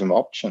him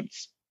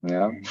options.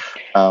 Yeah.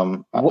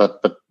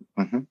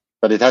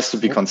 But it has to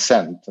be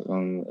consent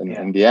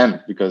in the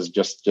end, because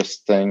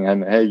just saying,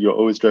 and hey, you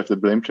always drive the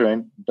blame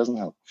train, doesn't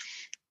help.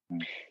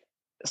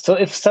 So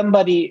if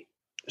somebody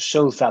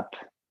shows up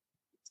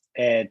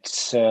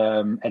at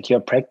your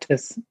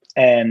practice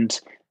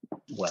and,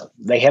 well,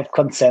 they have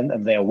consent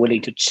and they are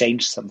willing to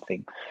change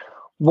something,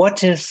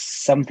 what is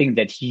something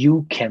that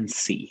you can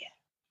see?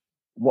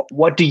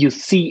 What do you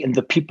see in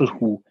the people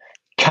who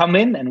come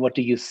in, and what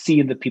do you see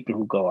in the people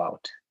who go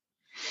out?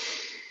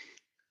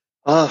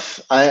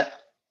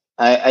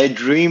 I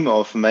dream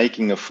of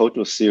making a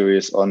photo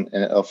series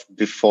of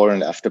before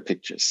and after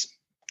pictures.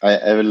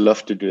 I would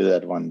love to do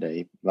that one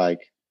day. That's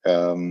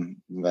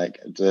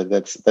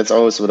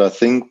always what I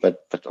think. But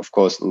of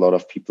course, a lot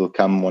of people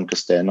want to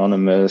stay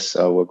anonymous.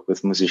 I work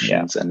with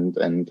musicians and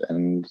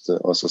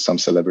also some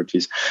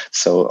celebrities.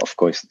 So of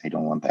course they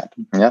don't want that.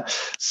 Yeah.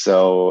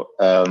 So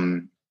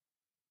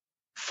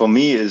for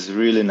me, it's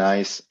really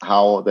nice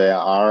how they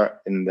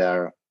are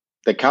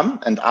they come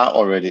and are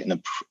already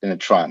in a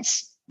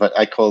trance. But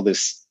I call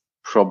this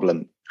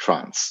problem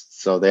trance.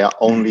 So they are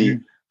only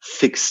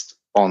fixed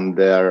on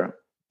their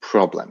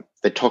problem.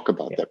 They talk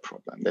about their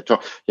problem. They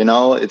talk,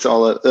 it's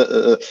all,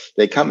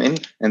 they come in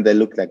and they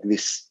look like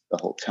this the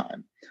whole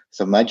time.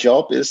 So my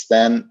job is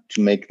then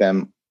to make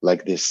them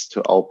like this,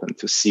 to open,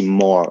 to see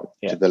more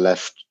to the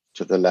left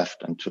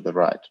and to the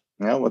right.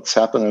 You know, what's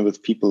happening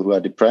with people who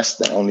are depressed?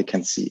 They only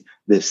can see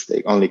this.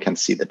 They only can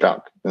see the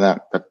dark.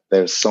 But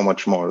there's so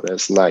much more.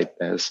 There's light.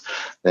 There's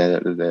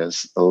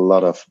a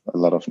lot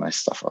of nice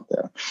stuff out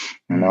there,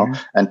 you know.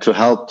 And to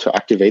help to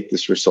activate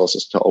these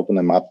resources, to open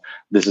them up,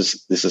 this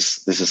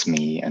is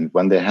me. And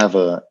when they have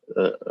a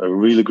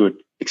really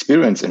good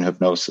experience in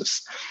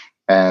hypnosis,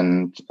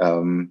 and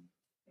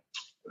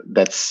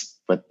that's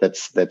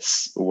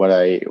what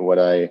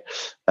I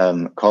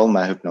call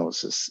my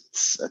hypnosis.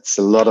 It's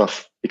a lot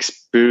of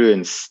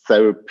experience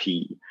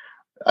therapy.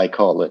 I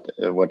call it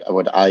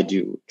what I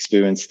do,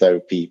 experience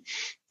therapy.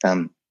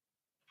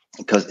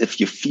 Because if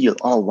you feel,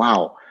 oh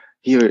wow,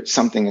 here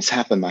something has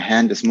happened, my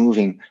hand is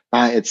moving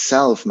by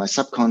itself, my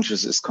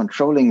subconscious is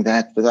controlling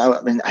that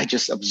without, I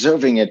just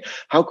observing it.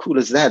 How cool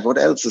is that? What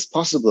else is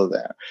possible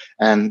there?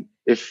 And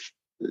if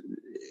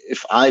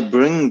I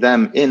bring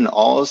them in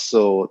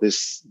also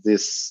this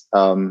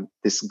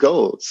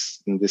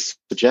goals and these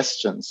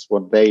suggestions,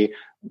 what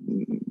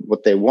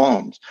they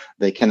want,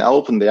 they can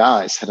open their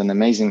eyes, had an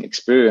amazing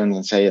experience,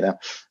 and say,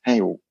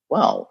 hey,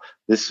 wow,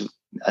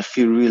 I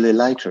feel really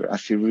lighter, I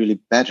feel really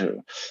better,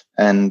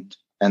 and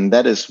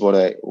that is what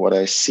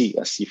I see.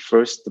 I see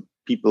first the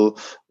people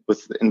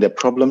in their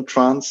problem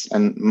trance,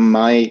 and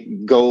my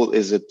goal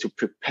is to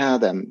prepare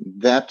them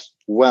that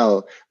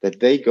well that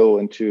they go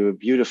into a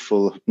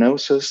beautiful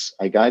hypnosis.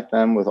 I guide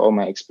them with all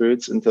my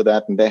experience into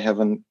that, and they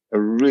have a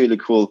really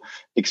cool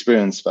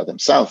experience by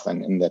themselves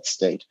and in that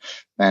state,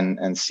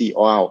 and see,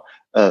 wow,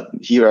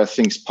 here are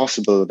things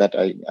possible that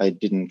I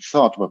didn't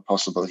thought were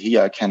possible.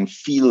 Here I can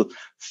feel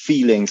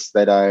feelings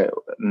that I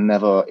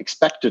never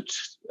expected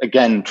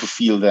again to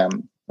feel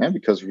them. Yeah,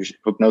 because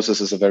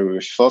hypnosis is a very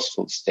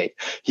resourceful state.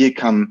 Here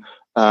come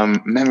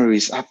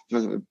memories up,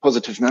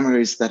 positive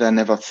memories that I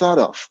never thought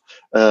of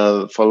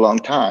for a long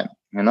time,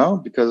 you know,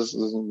 because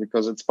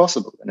it's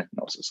possible in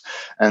hypnosis.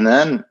 And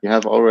then you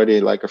have already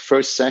like a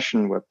first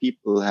session where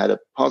people had a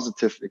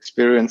positive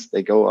experience,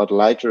 they go out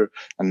lighter,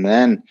 and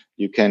then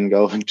you can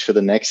go into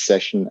the next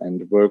session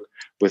and work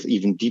with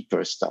even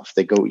deeper stuff.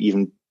 They go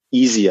even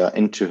easier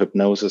into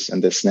hypnosis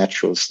in this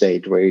natural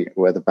state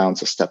where the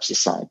bouncer steps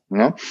aside, you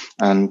know,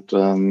 and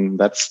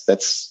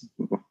that's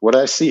what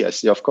I see. I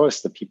see, of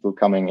course, the people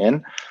coming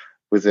in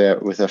with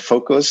their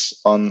focus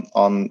on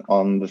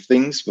the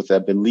things, with their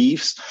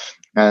beliefs,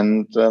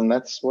 and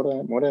that's what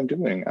I'm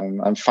doing.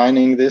 I'm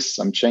finding this,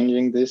 I'm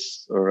changing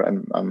this, or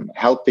I'm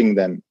helping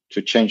them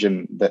to change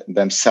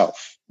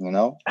themselves. You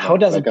know, how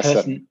does a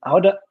person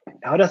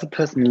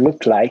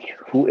look like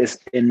who is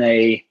in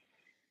a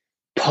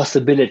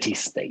possibility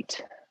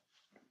state?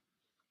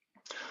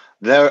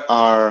 There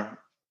are,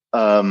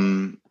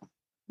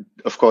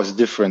 of course,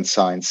 different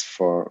signs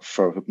for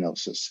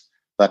hypnosis,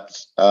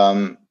 but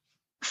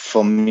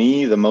for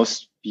me, the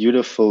most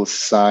beautiful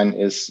sign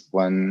is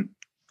when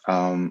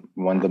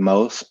the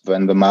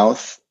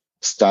mouth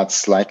starts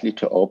slightly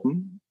to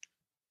open,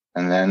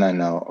 and then I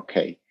know,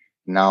 okay,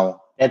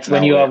 now that's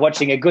when you are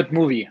watching a good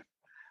movie.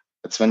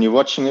 It's when you're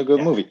watching a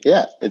good movie.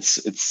 Yeah, it's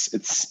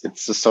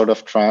a sort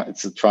of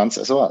it's a trance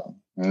as well.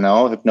 You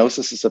know,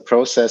 hypnosis is a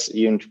process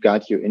even to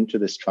guide you into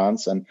this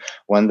trance. And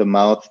when the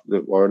mouth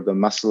or the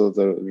muscle,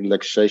 the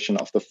relaxation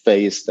of the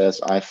face,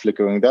 there's eye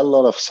flickering. There are a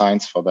lot of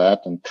signs for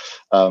that. And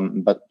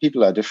but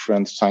people are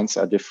different, signs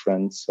are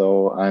different.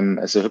 So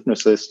as a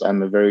hypnotist,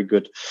 I'm a very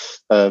good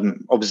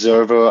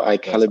observer. I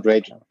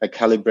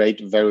calibrate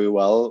very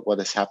well what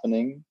is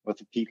happening with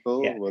the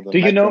people. Yeah. Do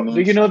you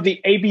know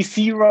the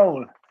ABC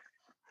role?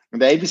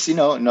 The ABC?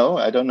 No,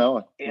 I don't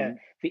know. Yeah,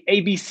 the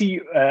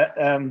ABC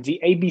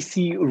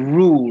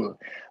rule,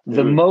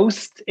 the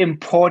most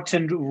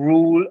important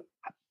rule,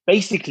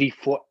 basically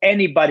for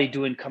anybody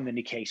doing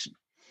communication.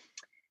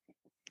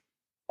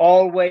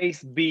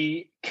 Always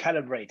be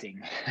calibrating.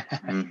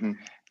 Mm-hmm.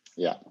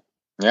 Yeah,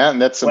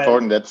 and that's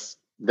important.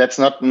 That's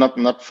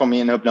not for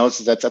me in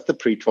hypnosis. That's at the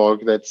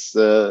pre-talk. That's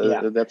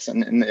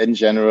in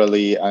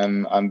generally.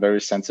 I'm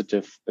very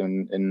sensitive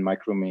in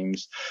micro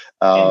memes.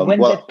 And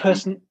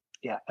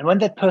when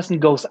that person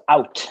goes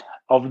out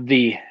of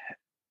the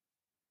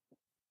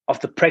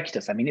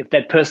practice, I mean, if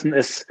that person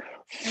is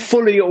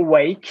fully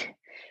awake,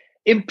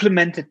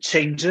 implemented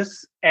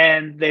changes,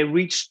 and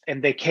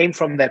they came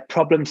from that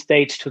problem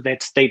state to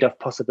that state of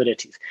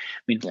possibilities.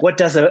 I mean, what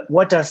does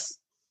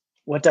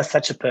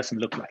such a person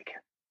look like?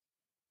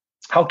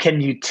 How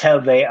can you tell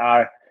they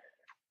are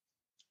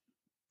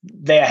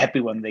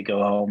happy when they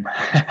go home?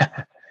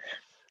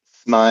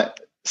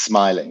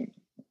 Smiling.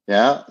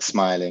 Yeah,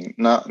 smiling.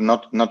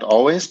 Not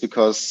always,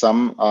 because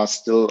some are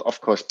still, of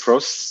course,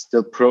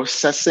 still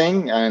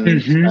processing, and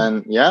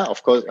and yeah,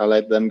 of course, I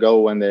let them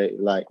go when they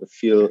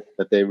feel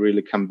that they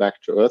really come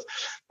back to earth.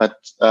 But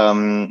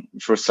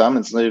for some,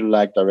 it's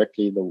really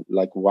directly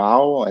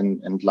wow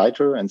and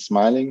lighter and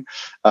smiling.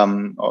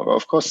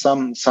 Of course,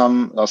 some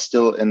are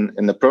still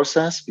in the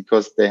process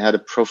because they had a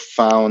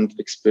profound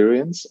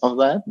experience of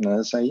that. And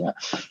I say,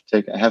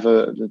 take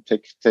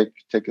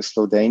a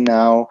slow day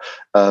now,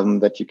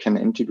 that you can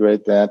integrate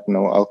that,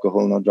 no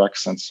alcohol, no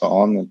drugs, and so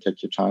on, and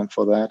take your time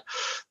for that,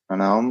 you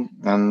know.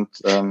 And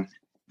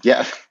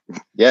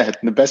yeah,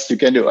 the best you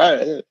can do.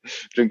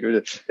 Drink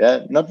it.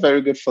 Yeah, not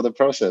very good for the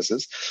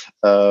processes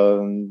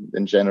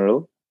in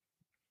general.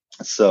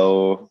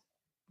 So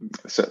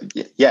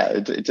yeah,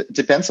 it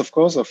depends, of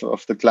course,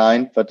 of the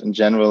client, but in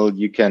general,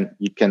 you can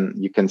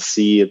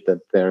see it,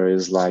 that there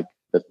is like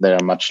that they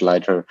are much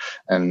lighter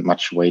and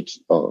much weight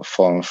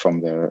falling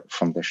from their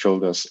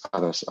shoulders.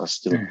 Others are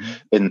still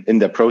in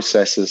their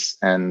processes,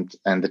 and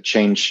the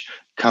change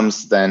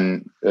comes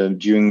then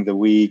during the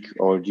week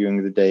or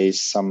during the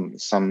days. Some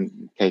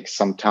takes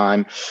some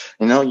time.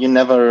 You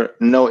never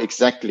know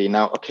exactly.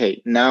 Now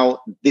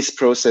this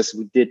process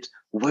we did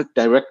work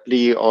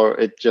directly, or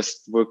it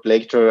just worked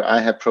later. I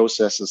had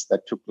processes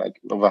that took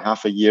like over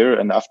half a year,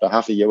 and after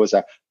half a year was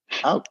like,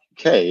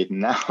 okay,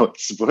 now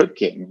it's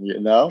working,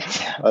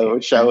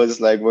 which I was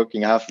like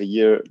working half a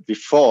year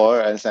before,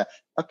 and said,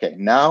 okay,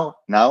 now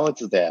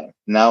it's there.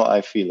 Now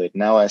I feel it.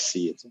 Now I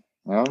see it.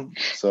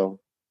 So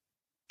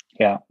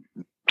yeah.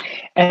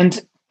 And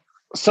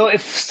so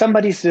if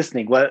somebody's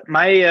listening, well,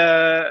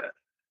 my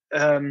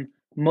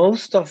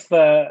most of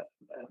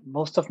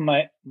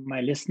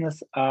my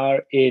listeners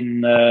are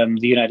in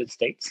the United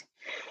States,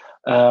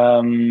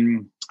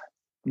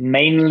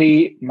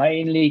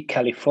 mainly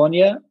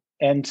California,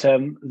 and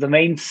the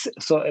main.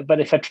 So, but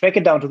if I track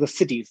it down to the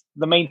cities,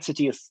 the main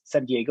city is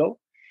San Diego.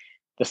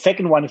 The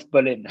second one is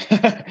Berlin.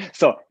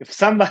 So if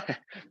somebody,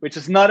 which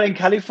is not in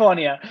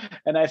California,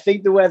 and I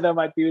think the weather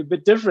might be a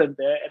bit different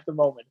there at the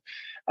moment.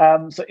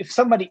 So if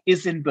somebody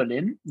is in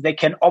Berlin, they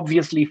can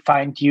obviously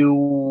find you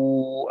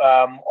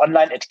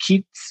online at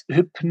Kiez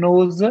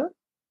Hypnose.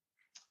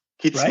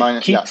 Kiez,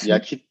 right?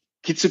 Kiez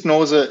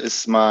Hypnose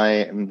is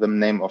the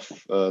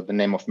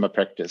name of my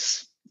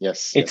practice.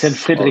 Yes. It's in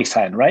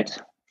Friedrichshain, right?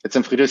 It's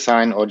in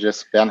Friedrichshain, or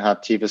just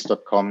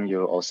bernhardtevis.com.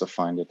 You'll also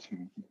find it.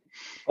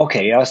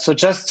 Okay, so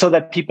just so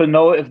that people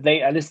know, if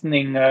they are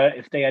listening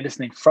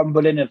from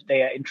Berlin, if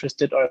they are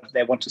interested, or if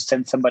they want to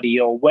send somebody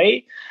your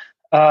way,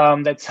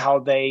 that's how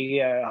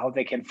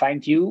they can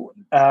find you.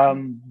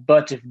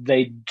 But if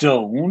they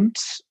don't,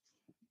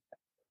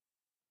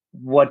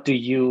 what do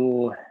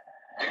you?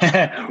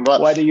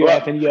 What do you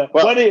have in your?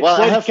 What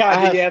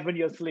card do you have in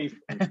your sleeve?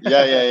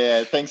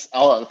 Yeah. Thanks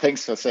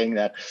for saying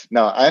that.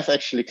 No, I have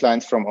actually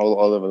clients from all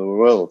over the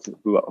world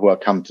who are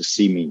come to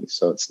see me.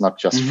 So it's not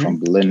just from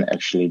Berlin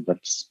actually, but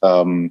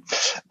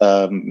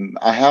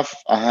I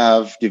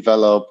have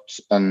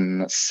developed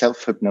a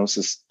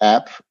self-hypnosis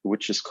app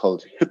which is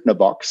called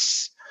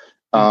Hypnobox.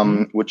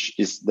 Which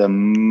is the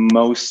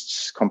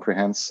most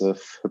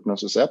comprehensive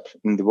hypnosis app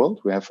in the world.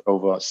 We have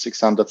over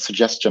 600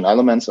 suggestion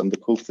elements. And the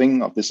cool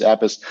thing of this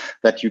app is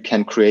that you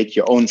can create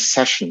your own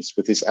sessions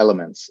with these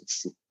elements.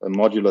 It's a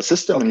modular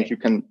system, and you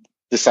can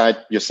decide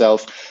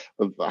yourself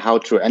how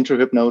to enter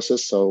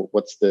hypnosis. So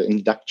what's the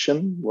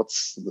induction?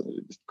 What's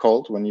it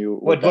called when you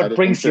what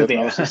brings you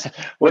there?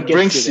 What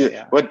brings you?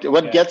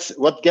 What gets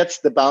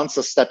the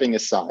bouncer stepping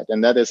aside?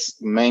 And that is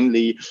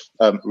mainly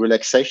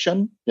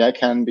relaxation. Yeah, it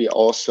can be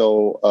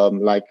also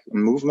like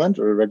movement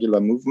or regular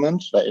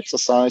movement, like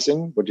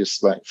exercising, which is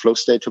like flow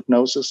state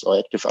hypnosis or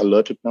active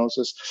alert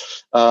hypnosis.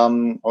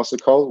 Also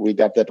called. We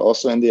got that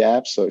also in the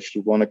app. So if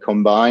you want to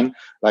combine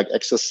like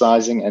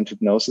exercising and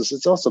hypnosis,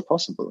 it's also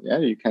possible. Yeah,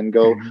 you can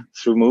go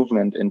through movement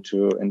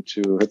into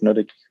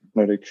hypnotic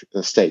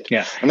state.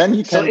 Yeah, and then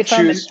you can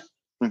choose.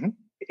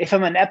 If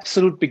I'm an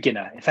absolute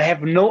beginner, if I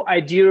have no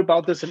idea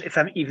about this, and if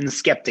I'm even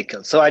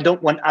skeptical, so I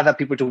don't want other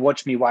people to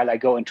watch me while I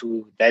go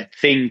into that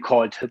thing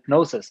called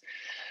hypnosis.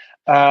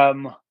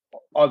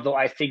 Although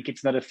I think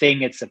it's not a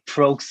thing, it's a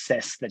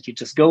process that you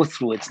just go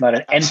through. It's not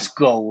an end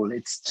goal.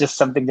 It's just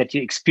something that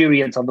you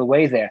experience on the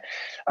way there.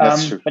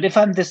 But if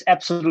I'm this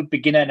absolute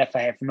beginner and if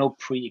I have no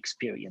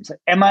pre-experience,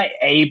 am I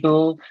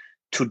able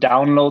to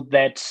download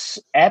that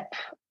app,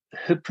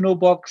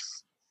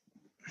 Hypnobox,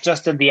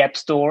 just in the App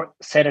Store,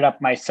 set it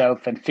up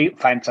myself, and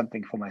find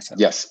something for myself?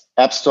 Yes,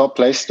 App Store,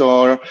 Play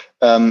Store.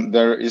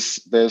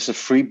 There's a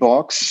free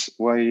box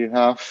where you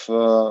have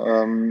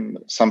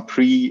some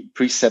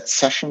preset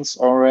sessions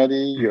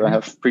already. You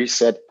have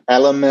preset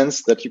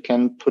elements that you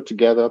can put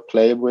together,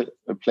 play with,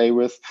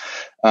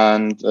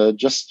 and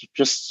just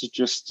try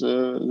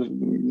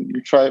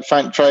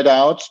it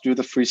out. Do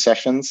the free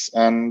sessions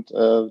and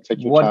take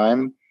your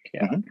time.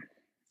 Yeah.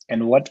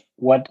 And what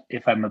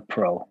if I'm a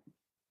pro?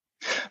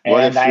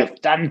 And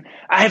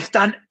I've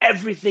done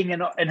everything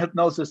in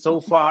hypnosis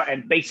so far,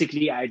 and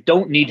basically I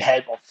don't need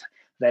help of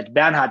that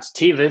Bernhard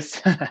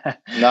Tevis.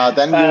 No,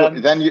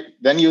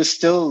 then you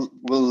still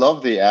will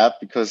love the app,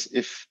 because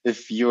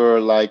if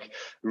you're like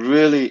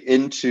really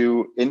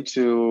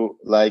into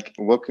like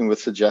working with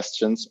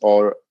suggestions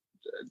or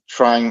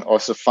trying,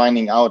 also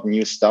finding out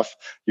new stuff,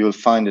 you'll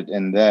find it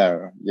in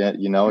there. Yeah,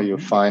 you'll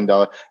find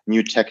out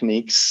new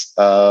techniques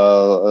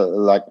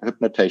like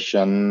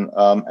hypnotation,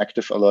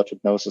 active alert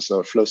hypnosis,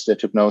 or flow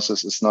state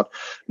hypnosis is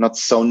not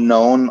so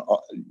known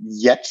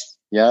yet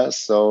Yeah,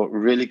 so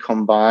really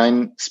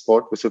combine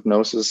sport with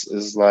hypnosis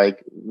is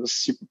like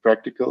super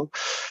practical.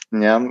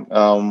 Yeah.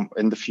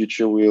 In the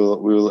future, we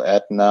will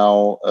add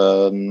now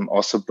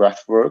also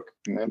breath work,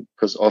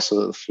 because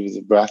also through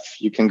the breath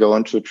you can go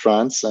into a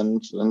trance,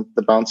 and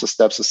the bouncer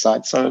steps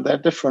aside. So there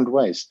are different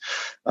ways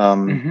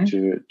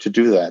to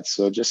do that.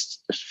 So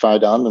just try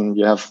it out, and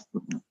you have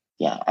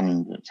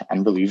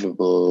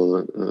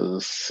unbelievable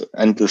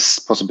endless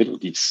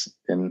possibilities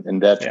in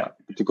that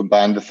to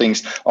combine the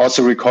things.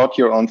 Also record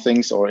your own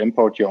things or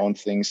import your own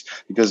things,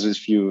 because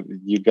if you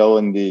go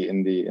in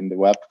the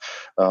web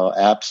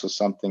apps or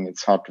something,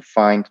 it's hard to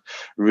find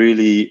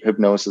really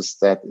hypnosis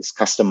that is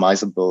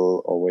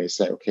customizable, or where you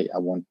say, okay, I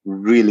want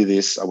really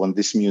this, I want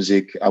this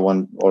music,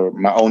 or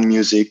my own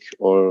music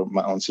or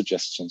my own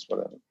suggestions,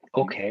 whatever.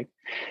 Okay,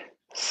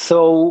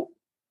 so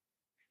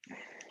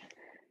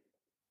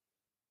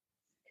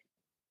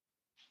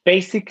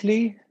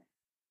basically,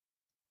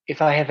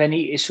 if I have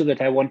any issue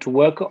that I want to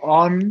work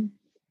on,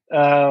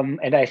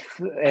 and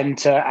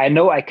I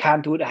know I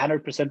can't do it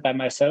 100% by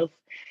myself,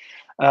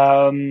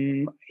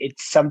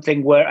 it's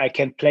something where I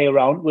can play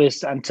around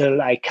with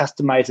until I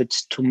customize it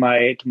to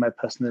my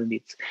personal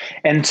needs.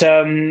 And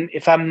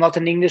if I'm not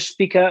an English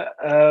speaker,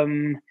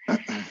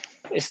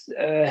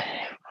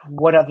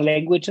 what are the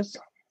languages?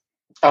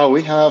 Oh,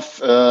 we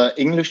have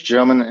English,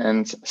 German,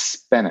 and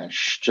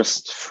Spanish,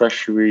 just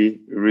freshly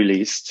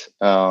released.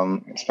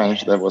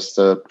 Spanish, that was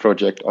the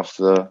project of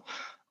the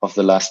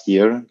last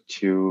year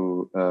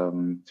to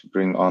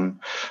bring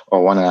on,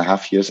 or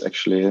 1.5 years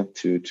actually,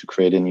 to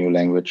create a new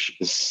language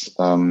is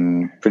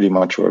pretty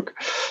much work.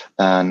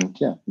 And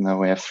yeah, now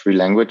we have 3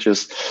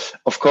 languages.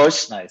 Of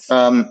course, nice.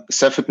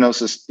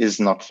 Self-hypnosis is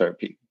not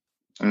therapy.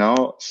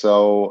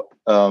 So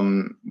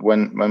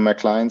when my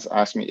clients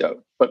ask me,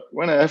 but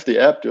when I have the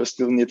app, do I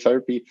still need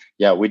therapy?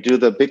 Yeah, we do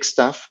the big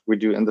stuff we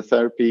do in the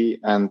therapy,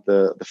 and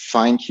the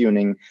fine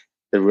tuning,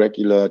 the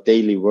regular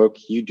daily work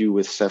you do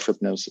with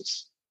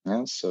self-hypnosis.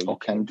 Yeah, so you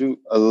can do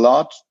a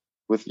lot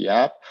with the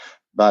app,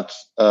 but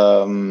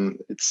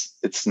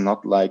it's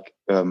not like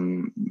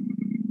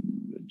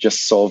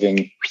just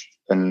solving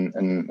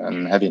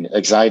and having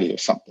anxiety or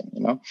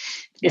something.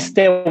 Is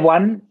there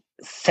one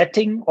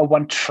setting or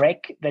one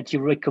track that you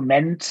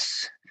recommend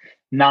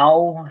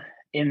now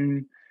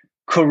in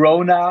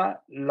Corona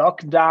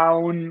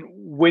lockdown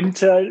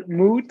winter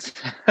mood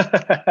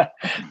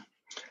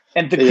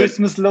and the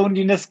Christmas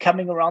loneliness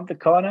coming around the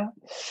corner?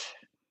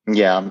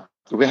 Yeah,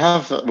 we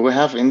have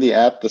in the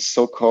app the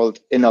so-called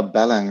inner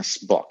balance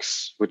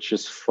box, which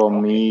is for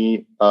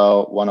me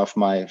one of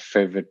my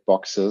favorite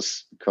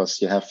boxes,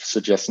 because you have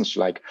suggestions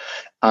like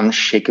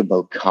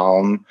unshakable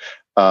calm,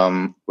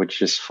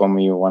 which is for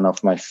me one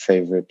of my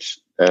favorite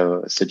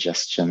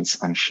suggestions,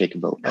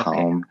 unshakable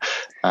calm.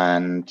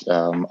 And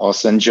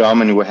also in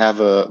German, we have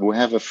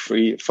a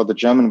free, for the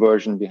German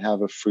version, we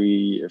have a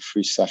free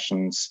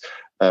sessions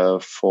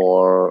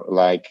for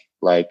like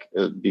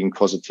being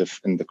positive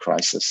in the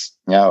crisis,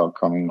 or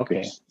coming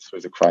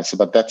through the crisis.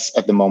 But that's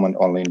at the moment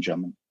only in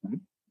German.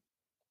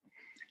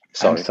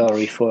 Sorry.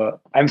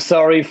 I'm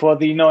sorry for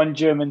the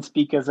non-German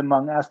speakers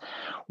among us.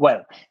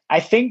 Well,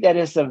 I think that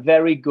is a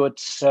very good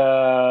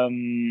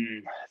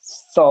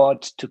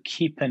thought to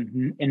keep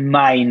in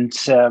mind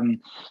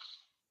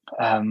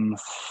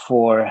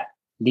for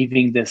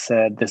leaving this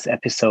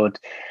episode.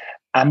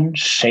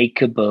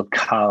 Unshakable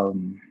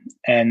calm.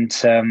 And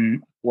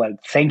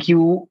thank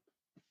you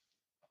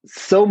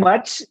so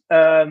much.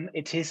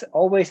 It is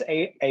always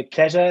a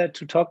pleasure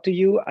to talk to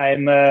you.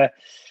 I'm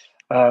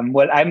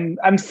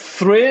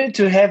thrilled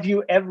to have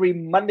you every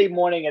Monday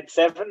morning at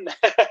 7,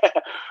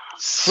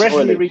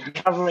 freshly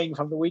recovering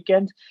from the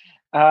weekend.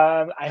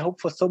 I hope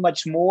for so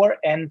much more,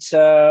 and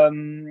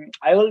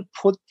I will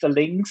put the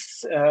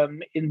links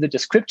in the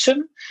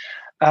description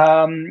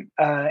and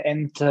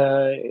in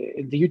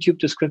the YouTube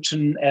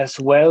description as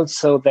well,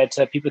 so that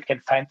people can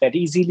find that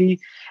easily.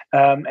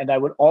 And I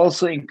will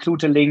also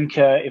include a link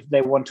if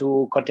they want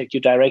to contact you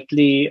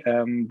directly,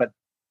 but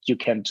you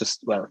can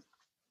just,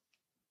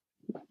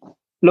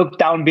 look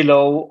down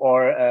below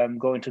or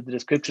go into the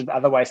description.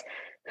 Otherwise,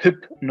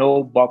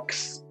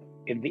 Hypnobox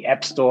in the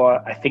App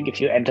Store. I think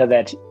if you enter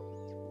that,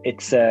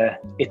 it's a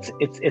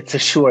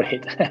sure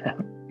hit.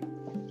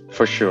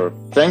 For sure.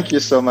 Thank you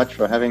so much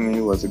for having me.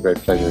 It was a great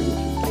pleasure.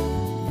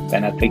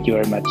 Bernhard, thank you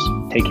very much.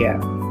 Take care.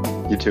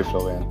 You too,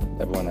 Florian.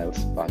 Everyone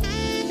else. Bye.